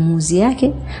kuwa na maamuzi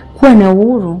yake, kuwa na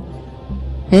uhuru.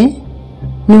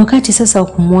 Ni wakati sasa wa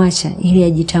kumwacha ili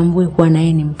ajitambue kuwa na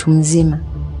yeye ni mtu mzima.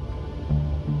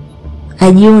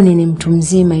 Ajione ni mtu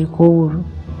mzima, yuko huru.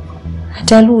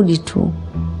 Atarudi tu.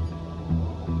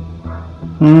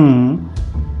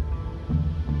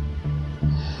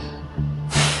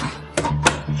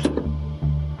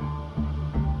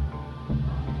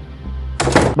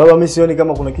 Baba, mimi sioni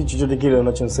kama kuna kitu chochote kile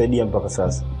unachonisaidia mpaka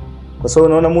sasa. Kwa sababu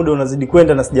unaona muda unazidi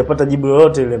kwenda na sijapata jibu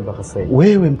lolote ile mpaka sasa.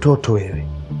 Wewe mtoto wewe.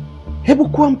 Hebu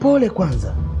kuwa mpole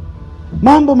kwanza.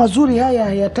 Mambo mazuri haya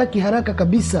hayataki haraka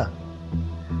kabisa.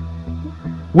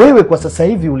 Wewe kwa sasa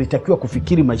hivi ulitakiwa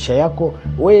kufikiri maisha yako.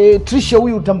 Tricia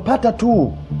huyu utampata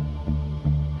tu.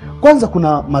 Kwanza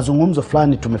kuna mazungumzo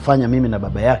fulani tumefanya mimi na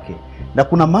baba yake, na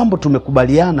kuna mambo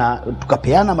tumekubaliana,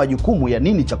 tukapeana majukumu ya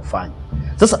nini cha kufanya.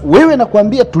 Sasa wewe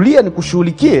nakwambia tulia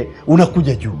nikushughulikie,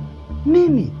 unakuja juu.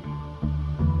 Nini?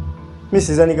 Mimi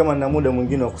sidhani kama nina muda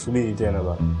mwingine wa kusubiri tena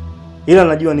baba. Ila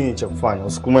najua nini cha kufanya.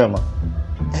 Usiku mwema.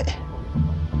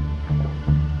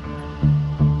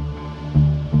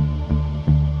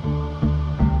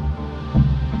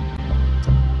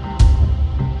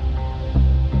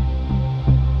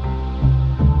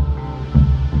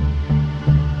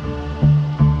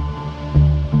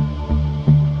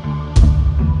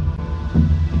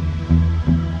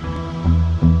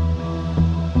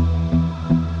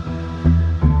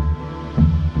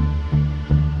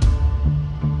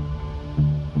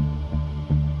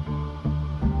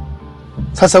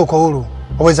 Sasa uko huru,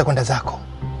 waweza kwenda zako.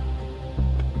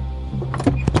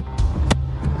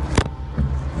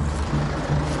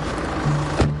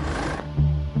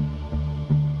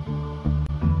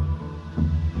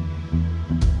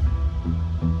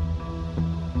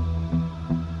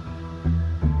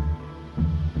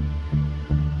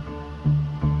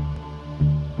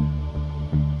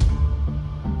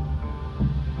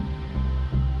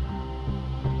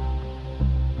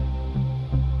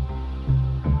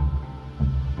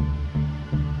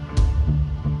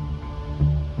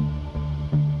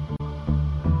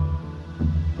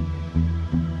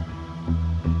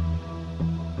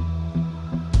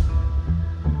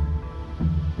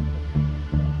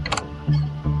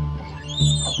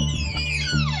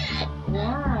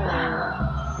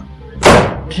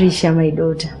 Trisha, my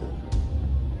daughter,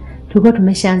 tulikuwa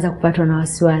tumeshaanza kupatwa na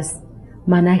wasiwasi.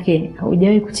 Manake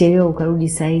hujawahi kuchelewa ukarudi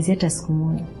saa hizi hata siku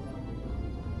moja.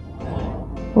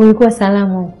 Ulikuwa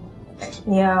salama?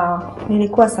 Ya,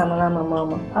 nilikuwa salama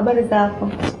mama. Habari zako?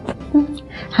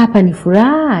 Hapa ni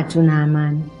furaha, tuna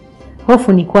amani.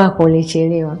 Hofu ni kwako,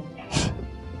 ulichelewa.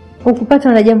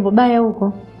 Ukupatwa na jambo baya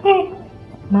huko?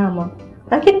 Mama,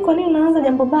 lakini kwa nini unaanza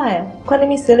jambo baya? Kwani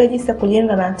mimi sielewi jinsi ya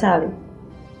kujienda na hatari?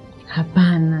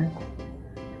 Hapana.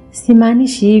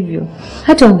 Simaanishi hivyo.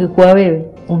 Hata ungekuwa wewe,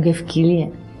 ungefikiria.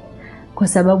 Kwa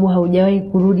sababu haujawahi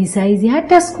kurudi saa hizi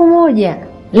hata siku moja.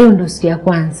 Leo ndo siku ya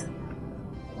kwanza.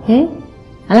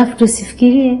 Alafu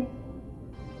tusifikirie.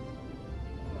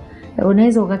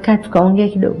 Unaweza ukakaa tukaongea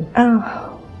kidogo?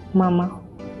 Mama,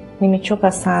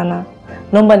 nimechoka sana.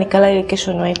 Naomba nikalale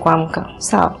kesho niwahi kuamka.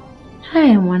 Sawa?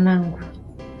 Haya mwanangu.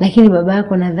 Lakini baba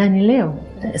yako nadhani leo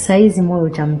saa hizi moyo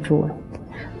utamtua.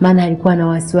 Maana alikuwa na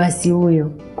wasiwasi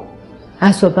huyo.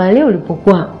 Haswa pale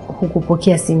ulipokuwa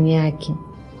hukupokea simu yake.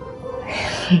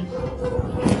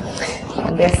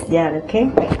 Ndio sijali, okay?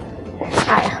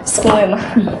 Haya, siku mwema.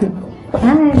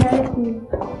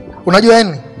 Unajua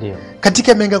yani? Ndio.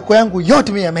 Katika mihangaiko yangu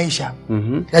yote mimi ya maisha.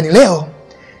 Yaani leo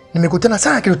nimekutana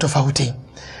sana kitu tofauti.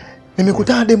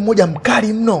 Nimekutana demu mmoja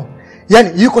mkali mno.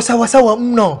 Yaani yuko sawa sawa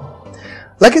mno.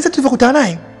 Lakini sasa tulipokutana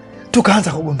naye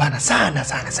tukaanza kugombana sana.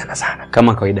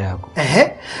 Kama kawaida yako.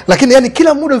 Lakini yani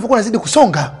kila muda ulivyokuwa unazidi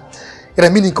kusonga, ila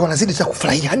mimi nilikuwa nazidi cha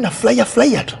kufurahia. Yaani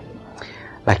nafurahia tu.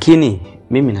 Lakini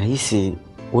mimi nahisi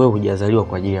wewe hujazaliwa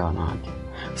kwa ajili ya wanawake.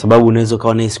 Sababu unaweza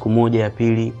kawa na siku moja ya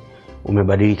pili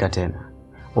umebadilika tena.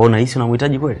 Wewe unahisi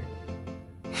unamhitaji kweli?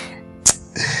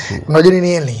 Unajua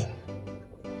nini Eli?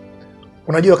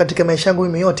 Unajua katika maisha yangu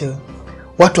mimi yote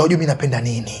watu hawajui mimi napenda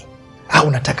nini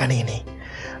au nataka nini.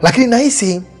 Lakini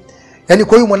nahisi yani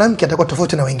kwa huyu mwanamke atakuwa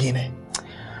tofauti na wengine.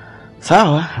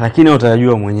 Sawa, lakini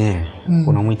utajua mwenyewe.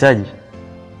 Unamhitaji?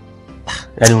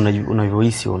 Yaani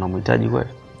unavyohisi unamhitaji kweli?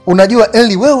 Unajua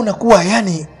Eli, wewe unakuwa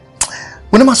yani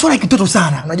una maswala ya kitoto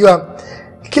sana. Unajua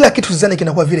kila kitu zani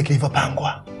kinakuwa vile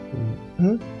kilivyopangwa.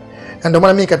 Na ndio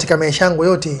maana mimi katika maisha yangu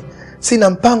yote sina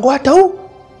mpango hata huu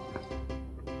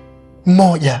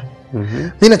mmoja.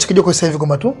 Mimi nachokijua kwa sasa hivi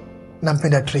kwamba tu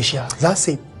nampenda Trisha. That's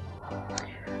it.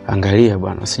 Angalia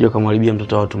bwana, sije kumharibia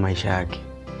mtoto watu maisha yake.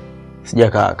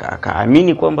 Sija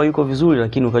kaamini kwamba yuko vizuri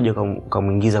lakini ukaja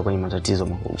kumuingiza kwenye matatizo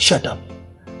makubwa. Shut up.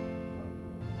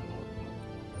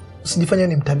 Usijifanye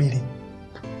ni mtabiri.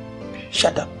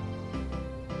 Shut up.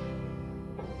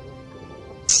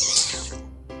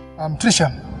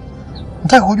 Trisha,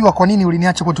 nataka kujua kwa nini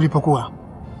uliniacha kwa tulipokuwa.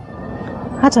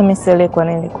 Hata mimi sielewi kwa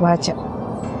nini nilikuacha.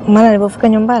 Maana nilipofika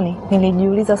nyumbani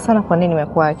nilijiuliza sana kwa nini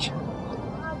nimekuacha.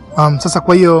 Sasa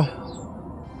kwa hiyo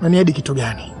unaniahidi kitu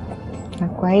gani?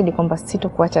 Nakuahidi kwamba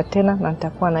sitokuacha tena na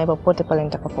nitakuwa nawe popote pale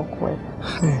nitakapokuwa.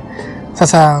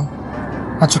 Sasa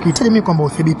nachokihitaji mimi kwamba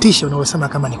uthibitishe unaosema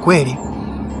kama ni kweli.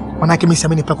 Maana mimi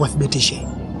siamini mpaka uthibitishe.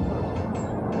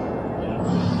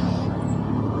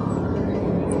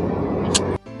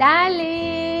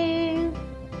 Darling.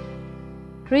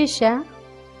 Trisha.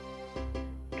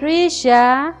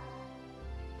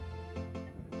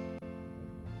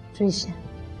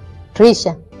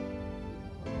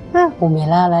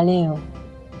 Umelala leo.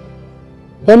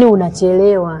 Yaani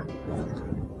unachelewa.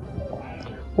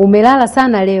 Umelala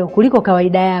sana leo kuliko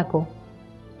kawaida yako.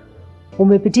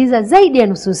 Umepitiza zaidi ya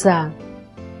nusu saa.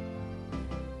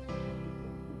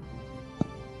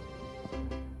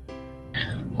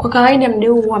 Kwa kawaida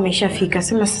mdeu huwa ameshafika.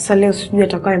 Sema sasa leo sijui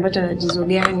atakuwa amepata tatizo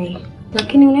gani.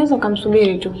 Lakini unaweza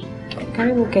kumsubiri tu.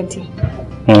 Karibu keti.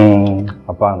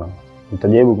 Hapana.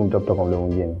 Nitajaribu kumtafuta kwa muda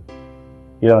mwingine.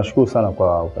 Ila nashukuru sana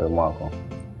kwa ukarimu wako.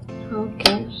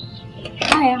 Okay.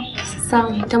 Haya, sasa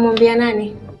nitamwambia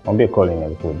nani? Mwambie Colin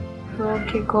alikuja.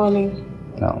 Okay, Colin.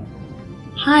 Naam.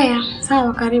 Haya,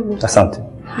 sawa, karibu. Asante.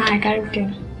 Haya, karibu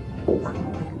tena.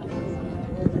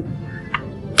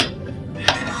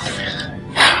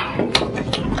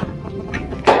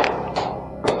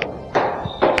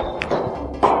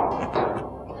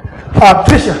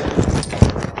 Trisha.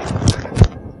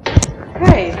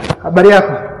 Hey. Habari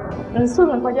yako?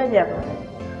 Nzuri, unakujaje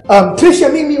hapa? Trisha,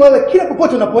 mimi wewe kila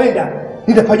popote unapoenda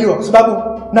nitapajua kwa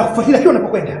sababu nakufuatilia kila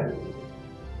unapokwenda.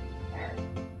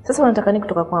 Sasa unataka nini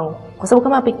kutoka kwangu? Kwa sababu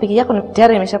kama pikipiki yako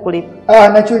tayari imeshakulipa.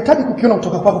 Nachohitaji kukiona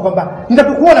kutoka kwako kwamba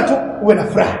ninapokuona tu uwe na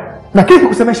furaha. Na kile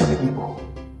kukusemesha umejibu.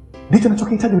 Ndicho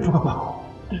ninachokihitaji kutoka kwako.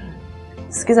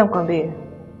 Sikiza nikwambie.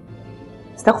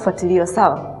 Sitakufuatiliwa,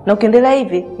 sawa? Na ukiendelea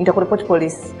hivi nitakuripoti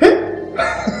polisi.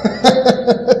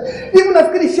 Hivi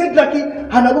nafikiri Shedrack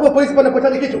anaogopa polisi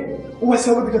panapotaji kitu?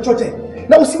 Usiwaogope chochote.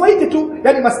 Na usiwaite tu,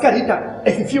 yani maskari ita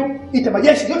FFU, ita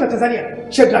majeshi yote ya Tanzania.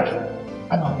 Shedrack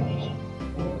anawaamini.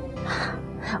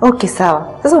 Okay,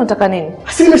 sawa. Sasa unataka nini?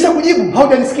 Si nimeshakujibu,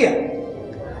 haujanisikia.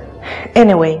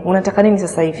 Anyway, unataka nini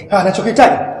sasa hivi?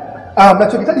 Nachokihitaji.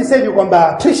 Nachokihitaji sasa hivi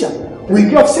kwamba Trisha,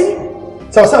 uingie ofisini.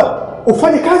 Sawa sawa.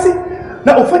 Ufanye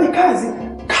kazi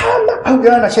kama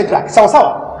haujaona na Shedrack. Sawa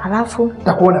sawa? Halafu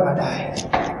nitakuona baadaye.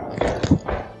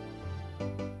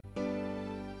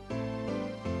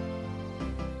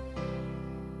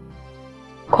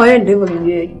 Kwa hiyo ndio hivyo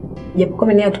mjue. Japokuwa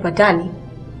mimi hatupatani,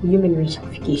 ujumbe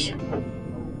nimeshakufikisha.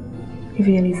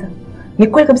 Hivi Eliza, ni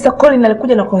kweli kabisa Colin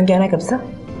alikuja na kuongea naye kabisa?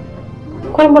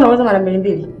 Kwani mbona unaweza mara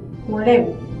mbili?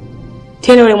 Mwelewi.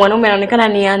 Tena yule mwanaume anaonekana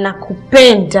ni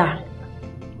anakupenda.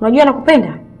 Unajua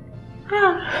anakupenda?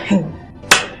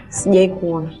 Sijai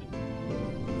kuona.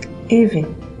 Hivi,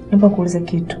 naomba kuuliza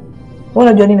kitu. Wewe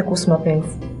unajua nini kuhusu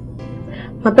mapenzi?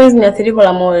 Mapenzi ni athiriko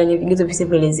la moyo yenye vigezo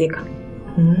visivyoelezeka.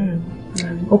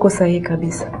 Uko sahihi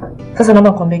kabisa. Sasa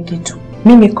naomba kuambia kitu.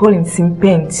 Mimi Colin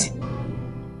simpendi.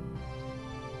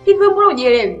 Hivyo mbona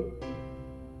hujielewi?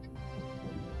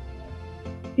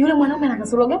 Yule mwanaume ana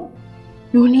kasoro gani?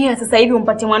 Dunia sasa hivi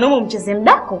umpatie mwanaume umcheze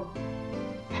mdako?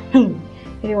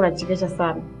 Hivi unachekesha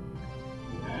sana.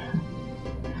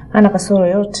 Ana kasoro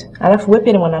yote. Alafu wewe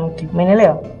pia ni mwanamke.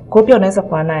 Umeelewa? Kwa hiyo pia unaweza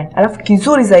kuwa naye. Alafu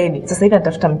kizuri zaidi, sasa hivi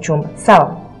anatafuta mchumba.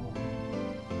 Sawa?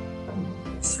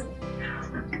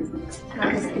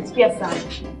 Nakusikia sana.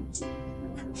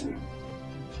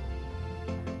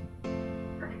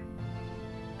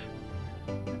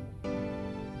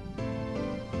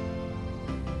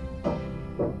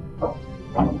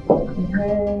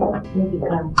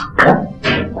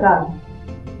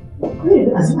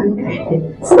 Lazima nikae.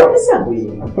 Sina sababu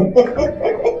hiyo.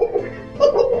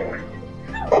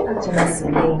 Acha basi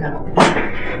linga.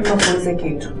 Nakuuliza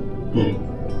kitu.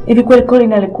 Hivi kweli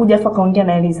Colin alikuja afa kaongea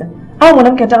na Eliza? Au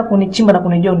mwanamke anataka kunichimba na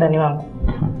kunijua ndani wangu?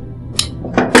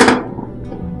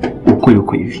 Ukweli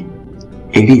uko hivi.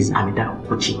 Eliza ametaka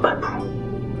kukuchimba tu.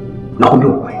 Nakwambia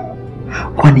ukweli.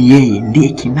 Kwani yeye ndiye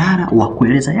kinara wa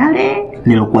kueleza yale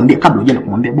nilokuambia kabla hujaenda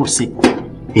kumwambia bosi.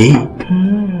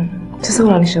 Sasa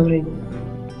unanishauri?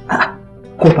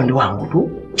 Kwa upande wangu tu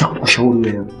cha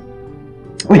kukushauri wewe.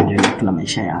 Wewe ndio tuna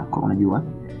maisha yako unajua.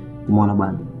 Umeona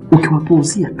bwana?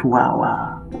 Ukiwapuuzia tu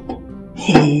hawa.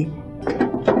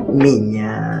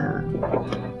 Minya.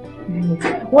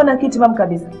 Una kiti mama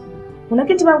kabisa. Una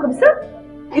kiti mama kabisa?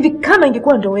 Hivi kama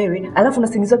ingekuwa ndo wewe, alafu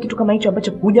unasingizwa kitu kama hicho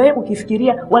ambacho hujawahi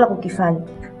kukifikiria wala kukifanya.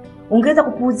 Ungeweza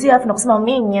kupuuzia alafu na kusema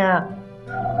minya.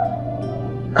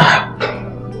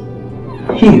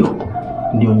 Hiyo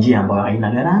ndio njia ambayo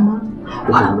haina gharama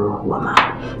wala lawama.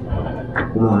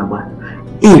 Umeona bwana?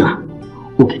 Ila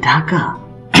ukitaka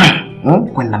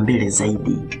kwenda mbele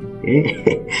zaidi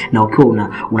na ukiwa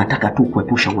unataka tu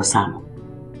kuepusha uhasama,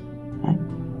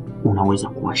 unaweza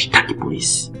kuwashtaki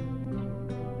polisi.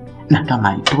 Na kama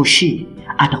haitoshi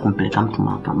hata kumpeleka mtu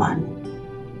mahakamani.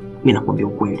 Mimi nakwambia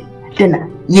ukweli. Tena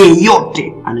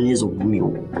yeyote anaweza kuhukumiwa.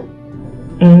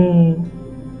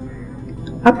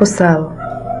 Hapo sawa.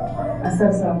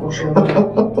 Asante sana kwa ushauri.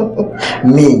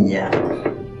 Minya.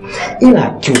 Ila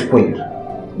kiukweli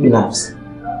binafsi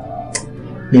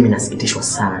mimi nasikitishwa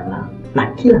sana na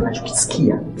kila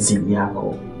ninachokisikia zidi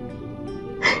yako.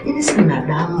 Ini si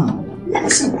binadamu. Yaani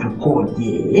si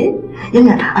tukoje? Yaani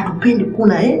hatupendi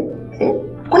kuna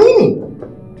kwa nini?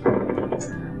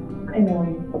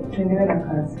 Anyway, tuendelee na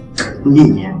kazi.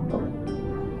 Minya.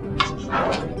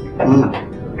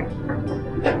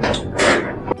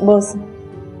 Boss.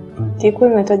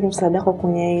 Kikweli nahitaji msaada wako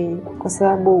kwenye hili kwa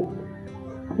sababu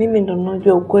mimi ndo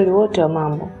ninajua ukweli wote wa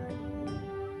mambo.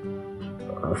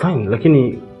 Fine,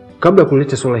 lakini kabla ya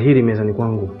kuleta swala hili mezani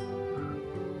kwangu,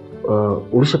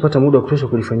 ulishapata muda wa kutosha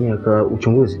kulifanyia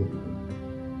uchunguzi?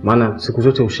 Maana siku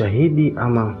zote ushahidi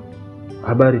ama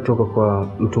habari toka kwa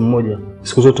mtu mmoja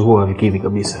siku zote huwa havikidhi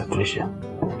kabisa, Trisha.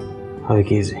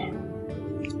 Havikidhi.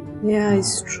 Yeah,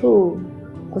 it's true.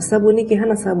 Kwa sababu Niki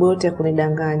hana sababu yote ya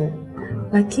kunidanganya.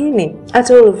 Lakini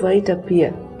hata wewe ulivyoita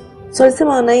pia. So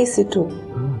alisema wanahisi tu.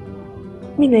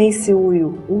 Mimi nahisi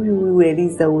huyu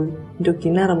Eliza huyu ndio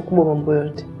kinara mkubwa mambo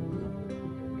yote.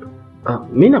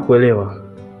 Mimi nakuelewa.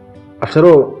 After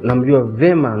all, namjua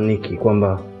vema Niki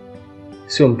kwamba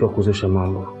sio mtu wa kuzusha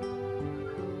mambo.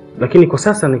 Lakini kwa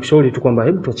sasa nikushauri tu kwamba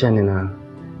hebu tuachane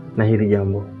na hili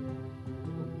jambo.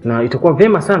 Na itakuwa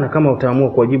vema sana kama utaamua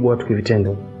kuwajibu watu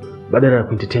kivitendo badala ya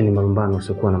kuentertain malumbano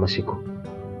usiokuwa na mashiko.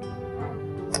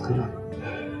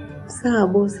 Sawa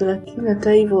bosi, lakini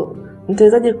hata hivyo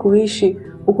Nitawezaje kuishi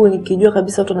huku nikijua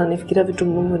kabisa watu wananifikiria vitu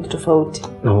mbaya ni tofauti?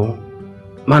 No.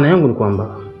 Maana yangu ni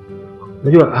kwamba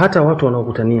unajua hata watu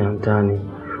wanaokutania mtaani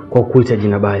kwa kuita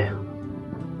jina baya.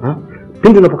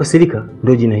 Pindi unapokasirika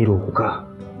ndio jina hilo hukukaa.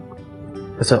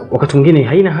 Sasa wakati mwingine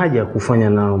haina haja ya kufanya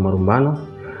nao marumbano.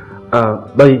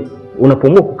 Bali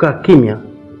unapoamua kukaa kimya,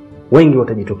 wengi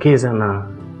watajitokeza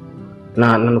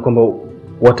na kwamba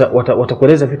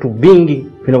watakueleza vitu vingi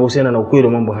vinavyohusiana na ukweli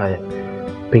wa mambo haya.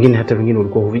 Pengine hata vingine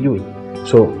ulikuwa huvijui.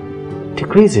 So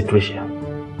take it easy, Tricia.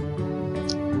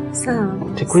 Sawa.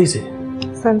 Take it easy.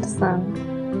 Asante sana.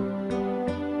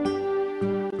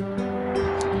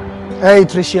 Hey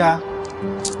Tricia.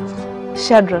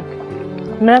 Shadrack.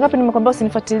 Mara ngapi nimekwambia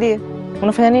usinifuatilie?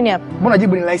 Unafanya nini hapa? Mbona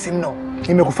jibu ni rahisi mno?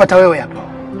 Nimekufuata wewe hapa.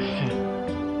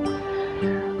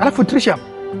 Alafu Tricia,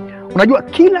 unajua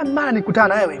kila mara nikutana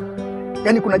na wewe,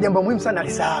 yani kuna jambo muhimu sana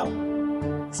alisahau.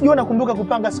 Sijui nakumbuka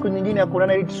kupanga siku nyingine ya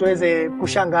kulana ili tusiweze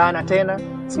kushangaana tena.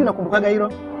 Sijui nakumbukaga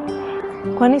hilo.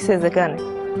 Kwa nini siwezekane?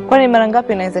 Kwani mara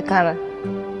ngapi inawezekana?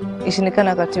 Ishindikana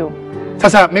wakati huu.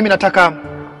 Sasa mimi nataka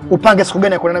upange siku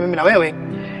gani ya kulana mimi na wewe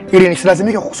ili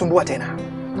nisilazimike kukusumbua tena.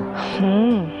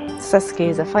 Sasa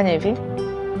sikiliza, fanya hivi.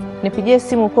 Nipigie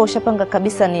simu kwa ushapanga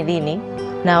kabisa ni lini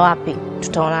na wapi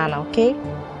tutaonana, okay?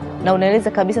 Na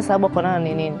unaeleza kabisa sababu kwa nani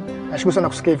ni nini. Nashukuru sana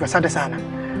kusikia hivyo. Asante sana.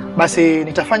 Basi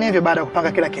nitafanya hivyo baada ya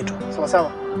kupanga kila kitu. Sawa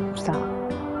sawa? Sawa.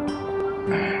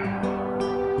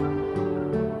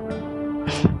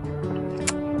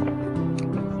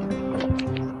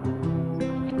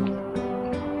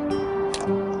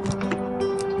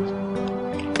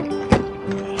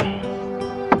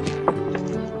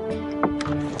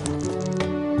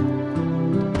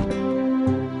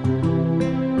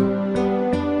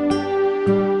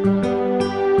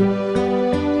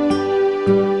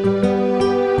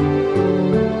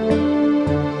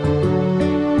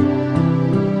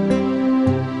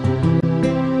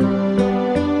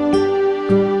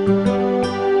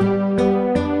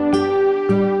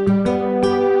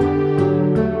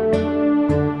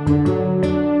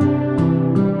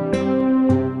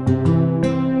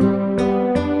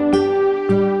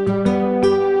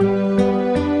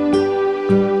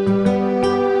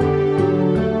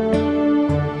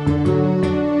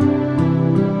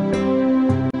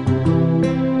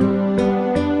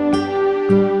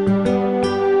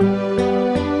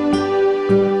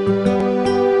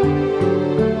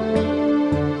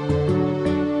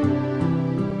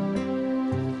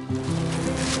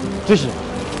 Tricia,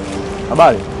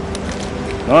 habari?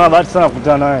 Naona bahati sana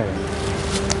kukutana na wewe.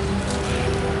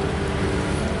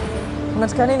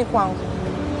 Unataka nini kwangu?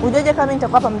 Ujaje kama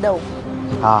nitakuwa hapa muda huu?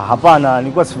 Hapana,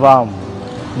 nilikuwa sifahamu.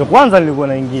 Ndio kwanza nilikuwa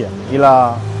naingia,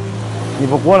 ila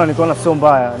nilipokuona nikaona sio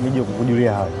mbaya nije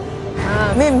kukujulia hali.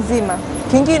 Mimi mzima.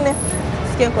 Kingine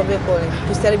sikia nikwambie pole.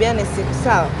 Tusiharibiane siku,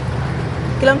 sawa?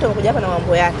 Kila mtu amekuja hapa na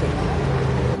mambo yake.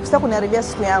 Sasa kuniharibia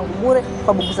siku yangu bure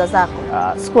kwa buguza zako.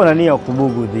 Sikuwa na nia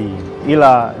kukubugudhi,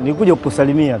 ila nilikuja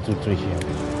kukusalimia tu Tricia.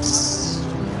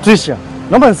 Tricia,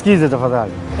 naomba nisikize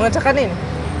tafadhali. Unataka nini?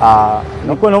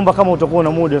 Nilikuwa naomba kama utakuwa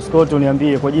na muda siku yote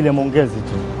uniambie kwa ajili ya maongezi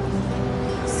tu.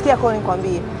 Sikia kwa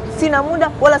nikwambie. Sina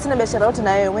muda wala sina biashara yote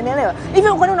na wewe, umeelewa? Hivi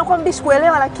kwa nini unakuwa mbishi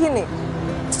kuelewa lakini?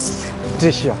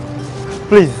 Tricia,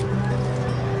 please.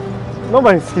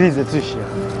 Naomba nisikilize Tricia.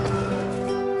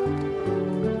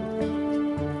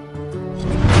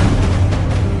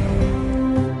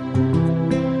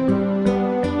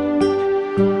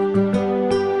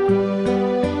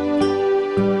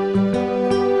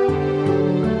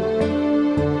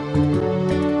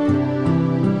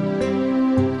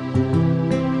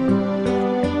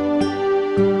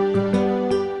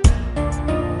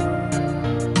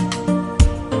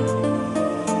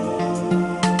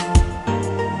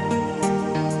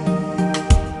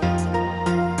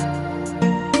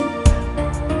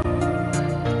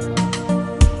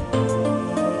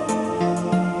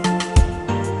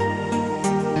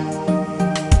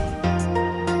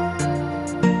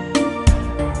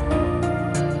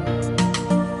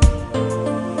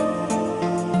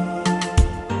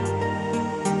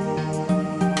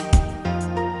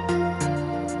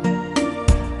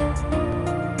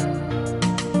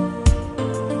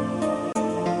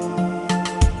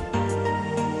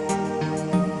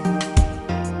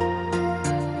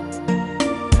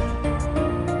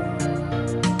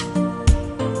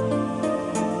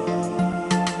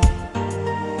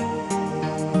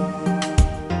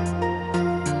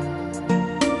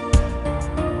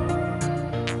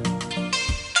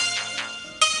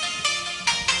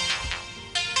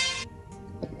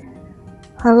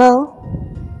 Hello?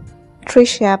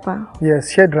 Tricia hapa. Yes,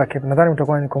 Shadrack, nadhani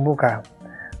mtakuwa nikumbuka.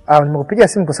 Nimekupigia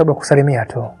simu kwa sababu ya kusalimia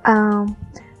tu.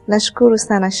 Nashukuru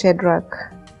sana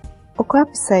Shedrack. Uko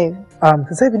wapi sasa hivi?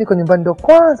 Sasa hivi niko nyumbani, ndo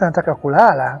kwanza nataka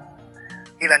kulala.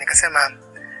 Ila nikasema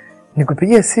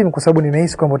nikupigie simu kwa sababu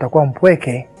nimehisi kwamba utakuwa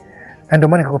mpweke. Na ndio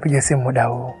maana nikakupigia simu muda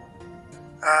huu.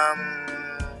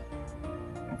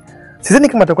 Sidhani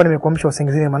kama utakuwa nimekuamsha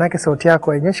usingizini, maana yake sauti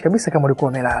yako haionyeshi kabisa kama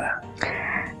ulikuwa umelala.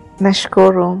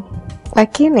 Nashukuru.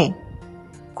 Lakini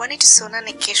kwa nini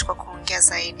tusionane kesho kwa kuongea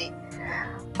zaidi?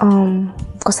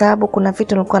 Kwa sababu kuna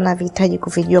vitu nilikuwa navihitaji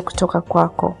kuvijua kutoka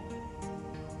kwako.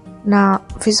 Na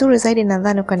vizuri zaidi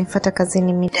nadhani ukanifuata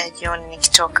kazini mida ya jioni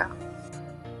nikitoka.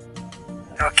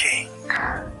 Okay.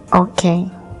 Okay.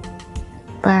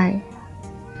 Bye.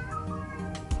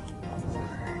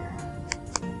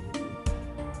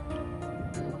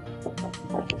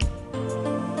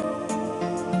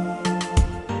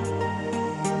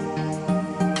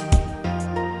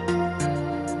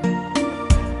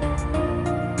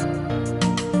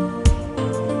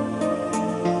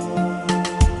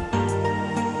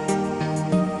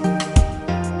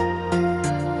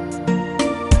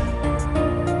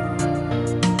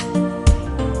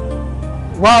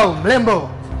 Wow, mlembo.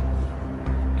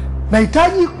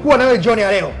 Nahitaji kuwa nawe jioni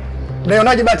ya leo.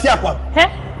 Unaionaje bahati yako hapa?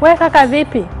 Wewe kaka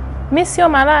vipi? Mimi sio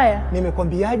malaya.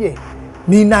 Nimekwambiaje?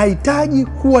 Ninahitaji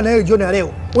kuwa nawe jioni ya leo.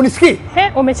 Unisikii?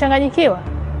 Umechanganyikiwa?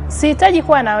 Sihitaji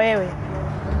kuwa na wewe.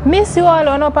 Mimi si wale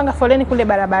wanaopanga foleni kule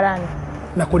barabarani.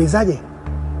 Nakuulizaje?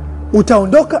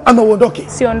 Utaondoka ama uondoke?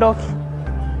 Siondoki.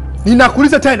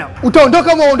 Ninakuuliza tena,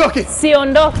 utaondoka ama uondoke?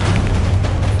 Siondoki.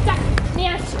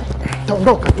 Niache.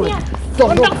 Utaondoka tu.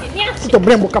 Utaondoka. Mtoto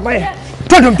mrembo kama yeye.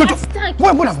 Twende mtoto.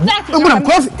 Wewe mbona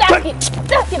mkofi?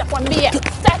 Staki nakwambia.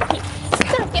 Staki.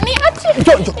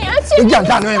 Niache. Niache. Ingia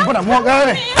ndani wewe, mbona mwoga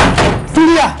wewe?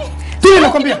 Tulia. Tulia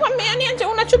nakwambia. Nakwambia niache,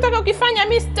 unachotaka ukifanya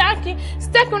mimi staki.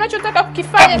 Staki unachotaka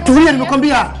kukifanya. Tulia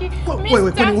nimekwambia.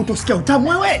 Wewe kwani utosikia utamu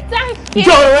wewe?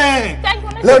 Njoo wewe.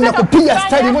 Leo nakupiga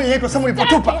style moja inaitwa Samu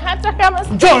ulipotupa. Hata kama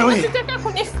njoo wewe. Unataka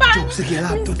kunifanya. Usikie la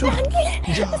mtoto.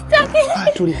 Njoo.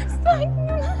 Staki. Tulia.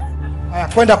 Haya,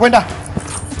 kwenda.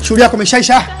 Shughuli yako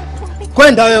imeshaisha.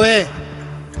 Kwenda wewe.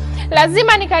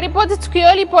 Lazima nikaripoti tukio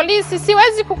hili polisi,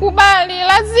 siwezi kukubali,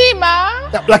 lazima.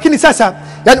 Lakini sasa,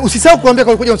 yani usisahau kuambia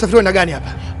kwa kuja usafiri wa gani hapa.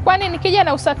 Kwani nikija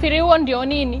na usafiri huo ndio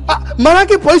nini? Maana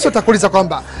yake polisi watakuuliza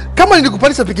kwamba kama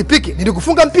nilikupandisha pikipiki,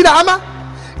 nilikufunga mpira ama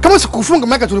kama sikufunga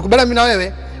maana tulikubaliana mimi na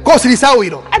wewe. Kwa usilisahau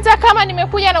hilo. Hata kama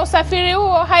nimekuja na usafiri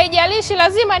huo, haijalishi,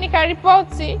 lazima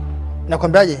nikaripoti.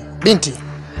 Nakwambiaje, binti?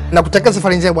 Nakutakia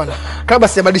safari njema bwana. Kabla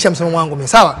sijabadilisha msimamo wangu mimi,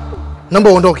 sawa? Naomba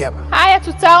uondoke hapa. Haya,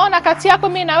 tutaona kati yako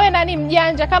mimi na wewe nani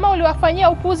mjanja. Kama uliwafanyia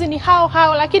upuzi ni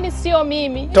hao lakini sio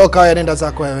mimi. Toka wewe, nenda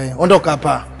zako wewe. Ondoka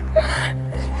hapa.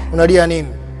 Unalia nini?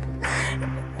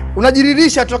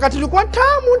 Unajiridhisha tu wakati ulikuwa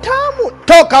tamu.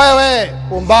 Toka wewe,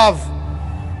 umbavu.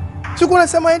 Siku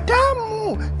unasema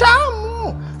tamu.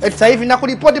 Sasa hivi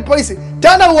nakuripoti polisi.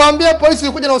 Tena uambie polisi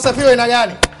ulikuja na usafiri wa aina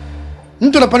gani?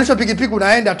 Mtu anapandishwa pikipiki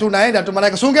unaenda tu maana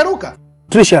yake ungeruka.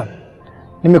 Trisha,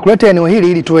 nimekuletea eneo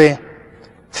hili ili tuwe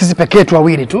sisi pekee tu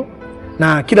wawili tu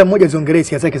na kila mmoja ziongelee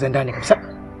hisia zake za ndani kabisa.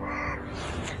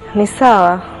 Ni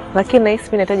sawa, lakini nahisi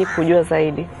mimi nahitaji kujua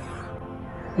zaidi.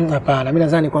 Hapana, mimi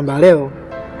nadhani kwamba leo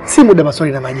si muda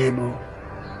maswali na majibu.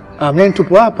 Mimi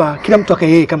tupo hapa kila mtu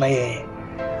akae yeye kama yeye.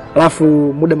 Alafu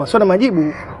muda maswali na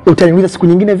majibu utaniuliza siku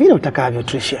nyingine vile utakavyo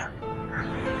Trisha.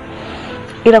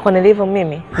 Ila kwa nilivyo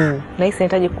mimi, nahisi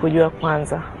nahitaji kujua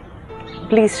kwanza.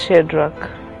 Please Shedrack,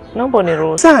 naomba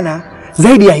uniruhusu. Sana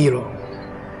zaidi ya hilo.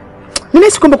 Mimi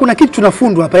nahisi kwamba kuna kitu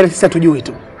tunafundwa hapa ila sisi hatujui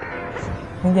tu.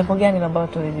 Ni jambo gani ambalo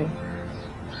tulijua?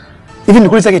 Hivi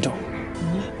nikuuliza kitu.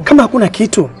 Kama hakuna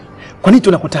kitu, kwa nini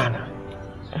tunakutana?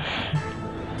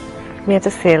 Mimi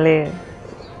hata sielewi.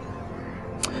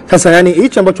 Sasa yani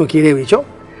hicho ambacho ukielewi hicho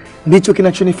ndicho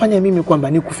kinachonifanya mimi kwamba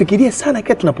nikufikirie sana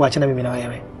kile tunapoachana mimi na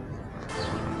wewe.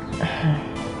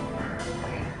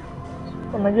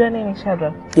 Unajua nini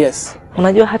Shedrack? Yes.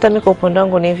 Unajua hata mimi kwa upande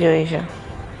wangu ni hivyo.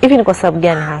 Hivi ni kwa sababu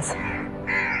gani hasa?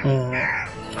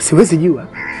 Siwezi jua.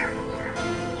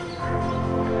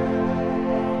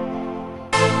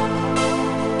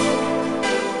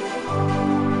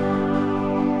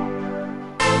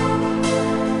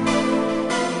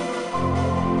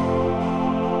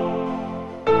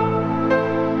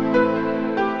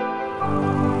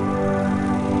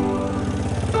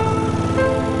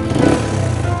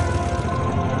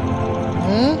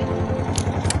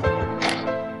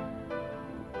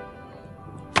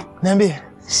 Niambie.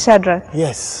 Shedrack.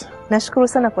 Yes. Nashukuru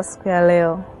sana kwa siku ya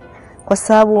leo. Kwa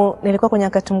sababu nilikuwa kwenye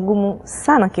wakati mgumu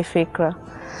sana kifikra.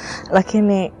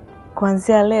 Lakini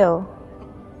kuanzia leo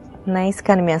nahisi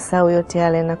kama nimeyasahau yote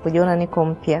yale na kujiona niko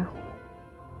mpya.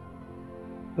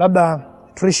 Labda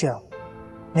Trisha,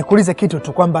 nikuulize kitu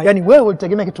tu kwamba yani wewe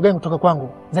ulitegemea kitu gani kutoka kwangu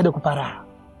zaidi ya kupa raha?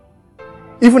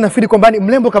 Hivi nafikiri kwamba ni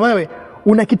mlembo kama wewe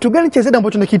una kitu gani cha zaidi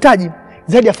ambacho unakihitaji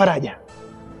zaidi ya faraja?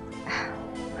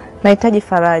 Nahitaji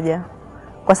faraja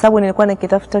kwa sababu nilikuwa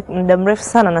nikitafuta muda mrefu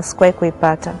sana na sikuwahi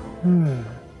kuipata.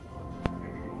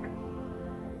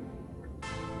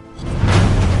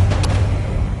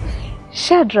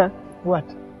 Shadrack. What?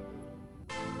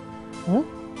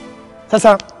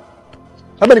 Sasa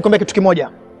labda nikwambie kitu kimoja,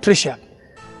 Trisha.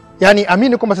 Yaani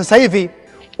amini kwamba sasa hivi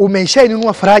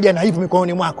umeshainunua faraja na hivyo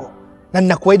mikononi mwako. Na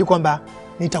ninakuahidi kwamba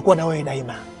nitakuwa na wewe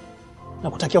daima.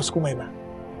 Nakutakia usiku mwema.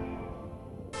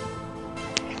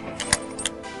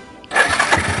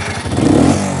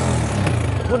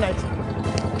 Good night.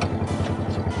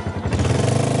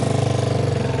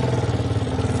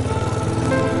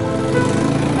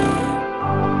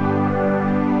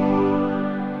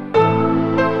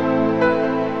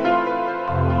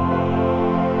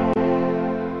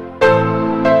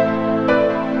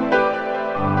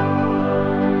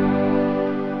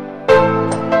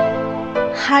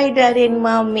 Hi darling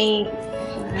mommy.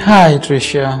 Hi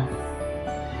Trisha.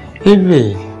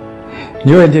 Hivi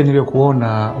ni wewe ndiye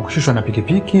nilikuona ukishushwa na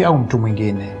pikipiki au mtu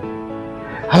mwingine?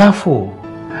 Halafu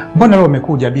mbona leo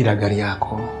umekuja bila gari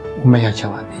yako? Umeiacha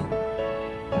wapi?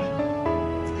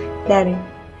 Darling,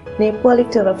 nilikuwa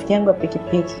lift rafiki yangu wa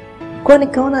pikipiki. Kwa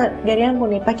nikaona gari yangu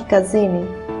niipaki kazini.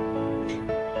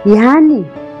 Yaani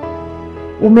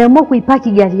umeamua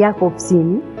kuipaki gari yako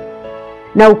ofisini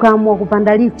na ukaamua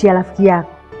kupanda lift ya rafiki yako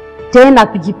tena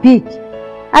pikipiki?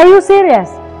 Are you serious?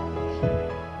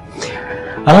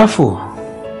 Alafu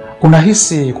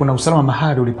unahisi kuna usalama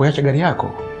mahali ulipoacha gari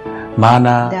yako?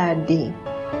 Maana Daddy,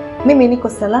 mimi niko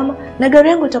salama na gari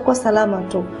yangu itakuwa salama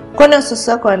tu. Kwani ususi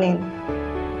wako wa nini?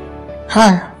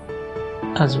 Haya,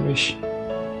 as wish.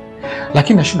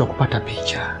 Lakini nashindwa kupata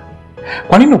picha.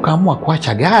 Kwa nini ukaamua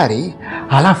kuacha gari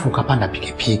halafu ukapanda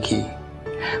pikipiki?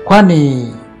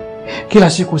 Kwani kila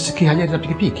siku usikia ajali za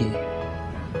pikipiki?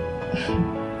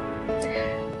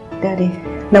 Daddy,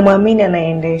 namwamini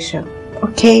anaendesha.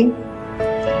 Okay?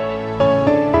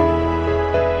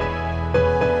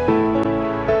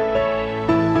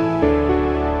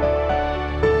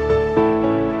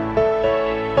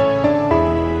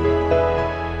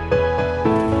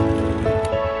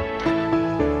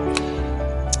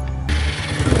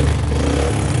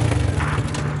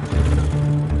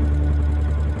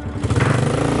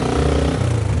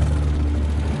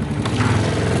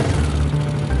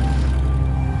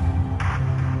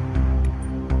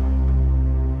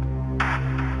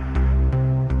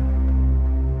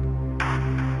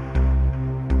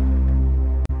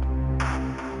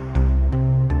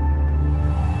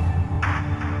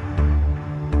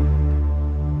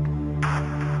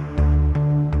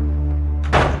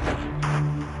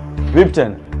 Vipi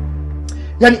tena?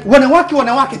 Yaani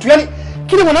wanawake tu. Yaani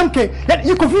kila mwanamke yaani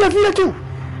yuko vile vile tu.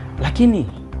 Lakini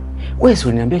wewe si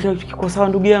uliniambia kila kitu kiko sawa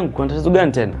ndugu yangu, kuna tatizo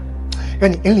gani tena?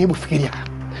 Yaani hebu fikiria.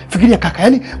 Fikiria kaka,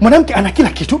 yaani mwanamke ana kila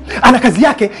kitu, ana kazi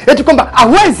yake, eti kwamba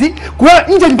hawezi kuwa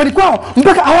nje nyumbani kwao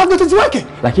mpaka awaage wazazi wake.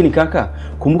 Lakini kaka,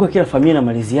 kumbuka kila familia na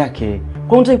malezi yake.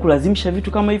 Kwa nini unataka kulazimisha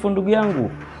vitu kama hivyo ndugu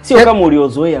yangu? Sio kama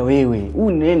uliozoea wewe.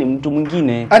 Huyu ni mtu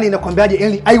mwingine. Yaani nakwambiaje,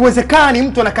 yaani haiwezekani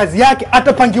mtu ana kazi yake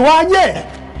atapangiwaje?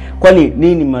 Kwani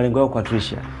nini malengo yako kwa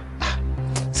Trisha?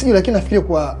 Sijui, lakini nafikiri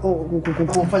kwa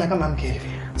kumfanya kama mke hivi.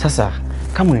 Sasa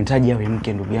kama unahitaji awe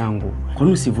mke ndugu yangu, kwa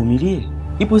nini usivumilie?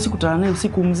 Ipo siku utala naye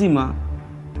usiku mzima.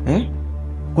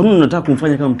 Kwa nini unataka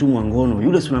kumfanya kama mtumwa wa ngono?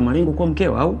 Yule si una malengo kwa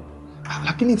mkeo au?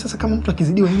 Lakini sasa kama mtu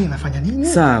akizidiwa yeye anafanya nini?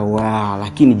 Sawa,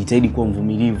 lakini jitahidi kuwa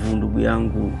mvumilivu ndugu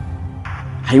yangu.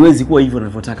 Haiwezi kuwa hivyo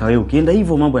unavyotaka wewe. Ukienda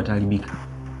hivyo mambo yataharibika.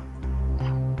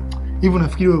 Hivyo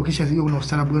nafikiri wewe ukishazidi una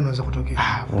ustaarabu gani unaweza kutokea?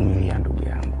 Vumilia ndugu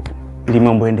yangu. Ili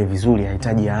mambo ende vizuri,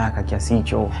 hahitaji haraka kiasi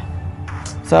hicho.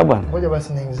 Sawa bwana? Ngoja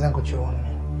basi niingize zangu chooni.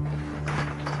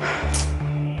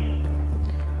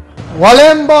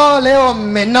 Walembo leo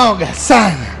mmenoga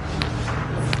sana.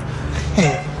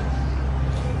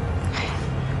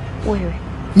 Wewe.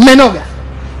 Mmenoga.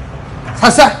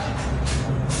 Sasa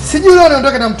sijui leo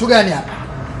naondoka na mtu gani hapa.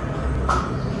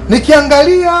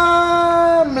 Nikiangalia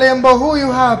mlembo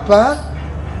huyu hapa,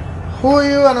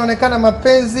 huyu anaonekana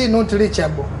mapenzi not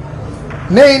reachable.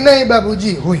 Nei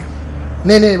babuji huyu.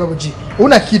 Nei babuji.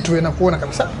 Una kitu wewe nakuona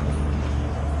kabisa.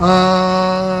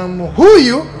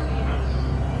 Huyu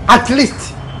at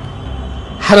least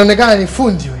anaonekana ni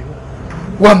fundi huyu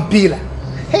wa mpira.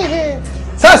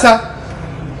 Sasa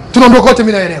tunaondoka wote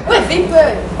mimi na wewe. Wewe vipi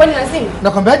wewe? Kwani lazima?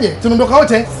 Nakwambiaje? Tunaondoka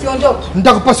wote? Siondoki.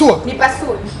 Nitakupasua.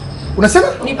 Nipasue. Unasema?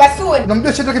 Nipasue.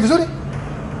 Unamjua shati yake vizuri?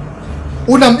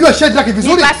 Unamjua shati yake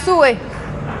vizuri? Nipasue.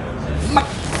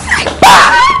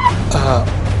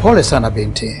 Pole sana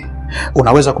binti.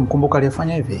 Unaweza kumkumbuka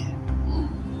aliyefanya hivi?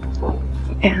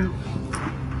 Yeah.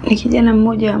 Ni kijana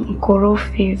mmoja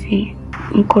mkorofi hivi.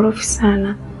 Mkorofi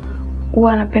sana.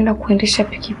 Huwa anapenda kuendesha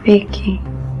pikipiki.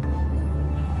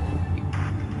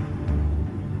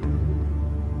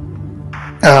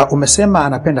 Umesema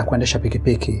anapenda kuendesha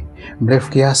pikipiki.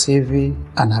 Mrefu kiasi hivi,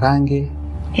 ana rangi?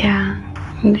 Yeah,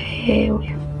 ndiye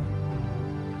huyo.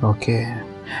 Okay.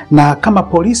 Na kama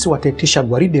polisi wataitisha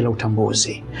gwaridi la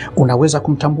utambuzi, unaweza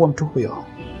kumtambua mtu huyo?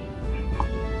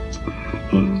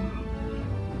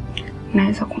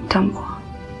 Naweza kumtambua.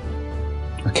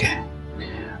 Okay.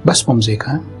 Basi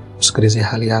pumzika, usikilize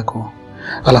hali yako.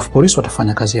 Alafu polisi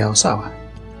watafanya kazi yao, sawa?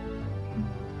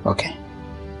 Okay.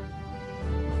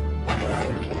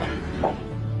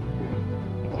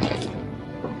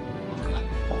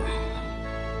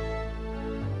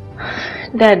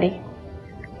 Daddy,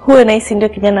 huyo nahisi ndio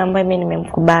kijana ambaye mimi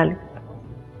nimemkubali.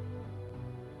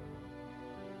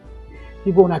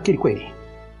 Hivyo una akili kweli?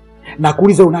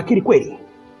 Nakuuliza, una akili kweli?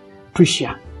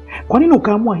 Trisha, kwa nini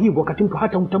ukaamua hivyo wakati mtu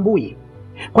hata umtambui?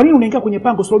 Kwa nini unaingia kwenye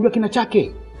pango usiojua kina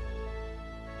chake?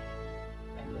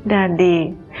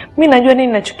 Daddy, mimi najua nini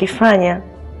ninachokifanya.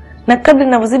 Na kadri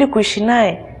ninavyozidi kuishi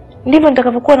naye, ndivyo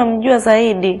nitakavyokuwa namjua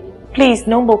zaidi. Please,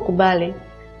 naomba ukubali.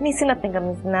 Mimi sina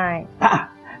pingamizi naye.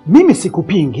 Mimi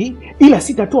sikupingi, ila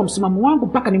sitatoa msimamo wangu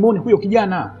mpaka nimuone huyo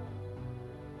kijana.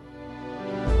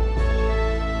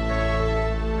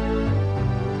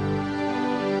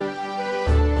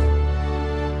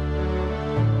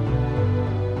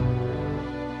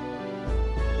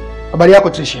 Habari yako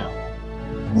Trisha?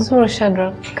 Nzuri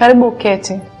Shadrack. Karibu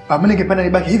uketi. Mimi ningependa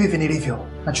nibaki hivi hivi nilivyo.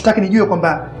 Nachotaka nijue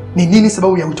kwamba ni nini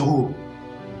sababu ya wito huu.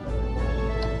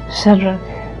 Shadrack,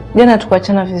 jana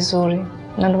tukuachana vizuri.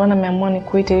 Na ndio maana nimeamua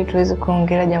nikuite ili tuweze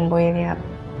kuongelea jambo hili hapa.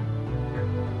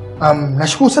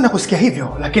 Nashukuru sana kusikia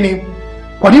hivyo, lakini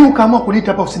kwa nini ukaamua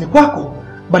kuniita hapa ofisini kwako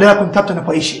badala ya kunitafuta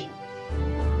napoishi?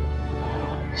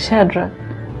 Shadrack,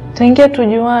 tuingie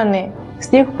tujuane.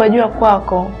 Sijui kupajua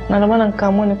kwako, na ndio maana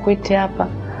nikaamua nikuite hapa.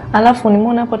 Alafu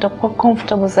nimeona hapo utakuwa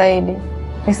comfortable zaidi.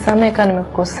 Nisamehe kama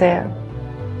nimekukosea.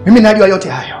 Mimi najua yote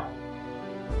hayo.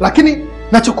 Lakini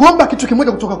nachokuomba kitu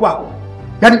kimoja kutoka kwako.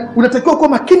 Yaani unatakiwa kuwa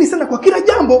makini sana kwa kila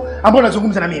jambo ambalo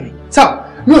unazungumza na mimi. Sawa?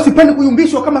 Mimi sipendi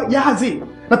kuyumbishwa kama jahazi.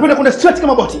 Napenda kwenda straight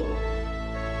kama boti.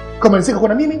 Kama nisika kwa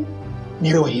na mimi,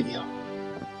 nielewe hivyo.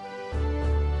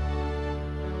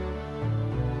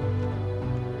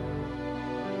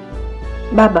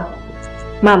 Baba,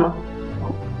 mama,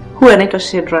 huyu anaitwa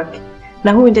Shadrack.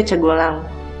 Na huyu ndiye chaguo langu.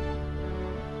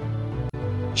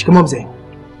 Shikamoo mzee.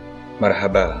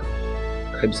 Marhaba.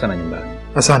 Karibu sana nyumbani.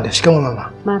 Asante. Shikamoo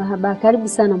mama. Marhaba, karibu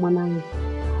sana mwanangu.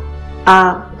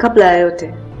 Kabla ya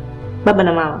yote, baba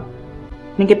na mama,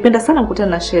 ningependa sana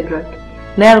kukutana na Shadrack.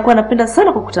 Na yeye alikuwa anapenda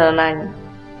sana kukutana nanyi.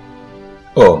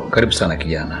 Karibu sana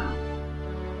kijana.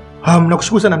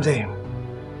 Nakushukuru sana mzee.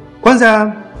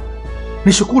 Kwanza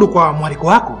nishukuru kwa mwaliko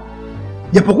wako.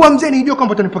 Japokuwa mzee nijua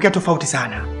kwamba utanipokea tofauti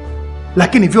sana.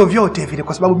 Lakini vyote vile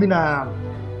kwa sababu mimi na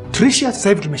Trisha sasa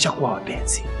hivi tumeshakuwa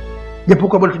wapenzi.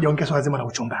 Japokuwa bado tujaongea swala zima la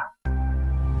uchumba.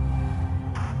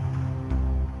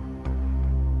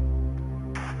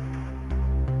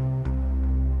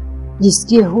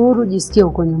 Jisikie huru, jisikie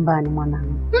uko nyumbani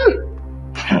mwanangu.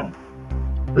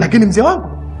 Lakini mzee wangu,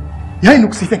 yaani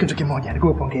nikusifia kitu kimoja,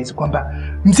 nikupe pongezi kwamba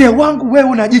mzee wangu wewe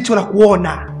una jicho la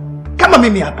kuona kama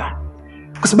mimi hapa.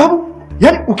 Kwa sababu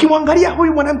yaani ukimwangalia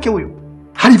huyu mwanamke huyu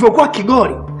alivyokuwa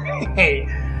kigori,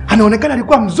 anaonekana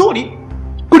alikuwa mzuri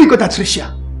kuliko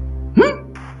Trisha.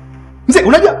 Mzee,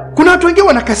 unajua kuna watu wengine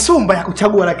wana kasumba ya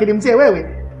kuchagua, lakini mzee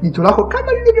wewe jicho lako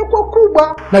kama lilivyokuwa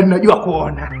kubwa na linajua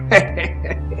kuona.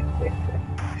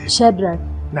 Shadrack.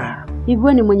 Na hivi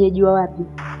wewe ni mwenyeji wa wapi?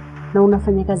 Na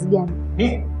unafanya kazi gani?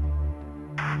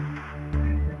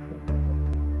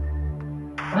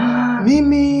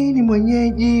 Mimi ni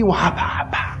mwenyeji wa hapa.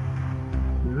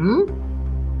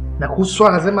 Na kuhusu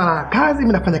swala zima la kazi,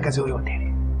 mimi nafanya kazi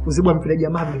yoyote. Uzibwa mfereji ya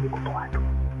maji mimi nikopo watu.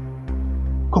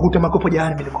 Kwa kutema kopo jana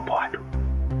mimi nikopo watu.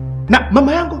 Na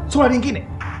mama yangu swala lingine,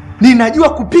 ninajua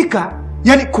kupika,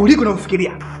 yani kuliko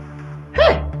unavyofikiria.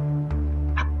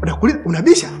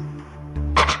 Unabisha?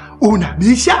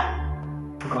 Unabisha?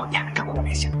 Ngoja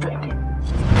nikakuonesha.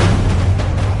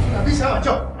 Tunabisha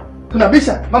njoo.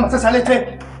 Tunabisha. Mama sasa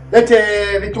lete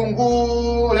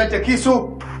vitunguu, lete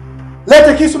kisu.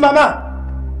 Lete kisu mama.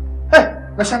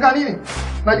 Nashangaa nini?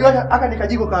 Najua aka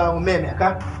nikajiko ka umeme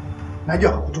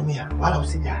najua kukutumia wala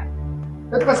usijali.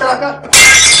 Lete pesa yako.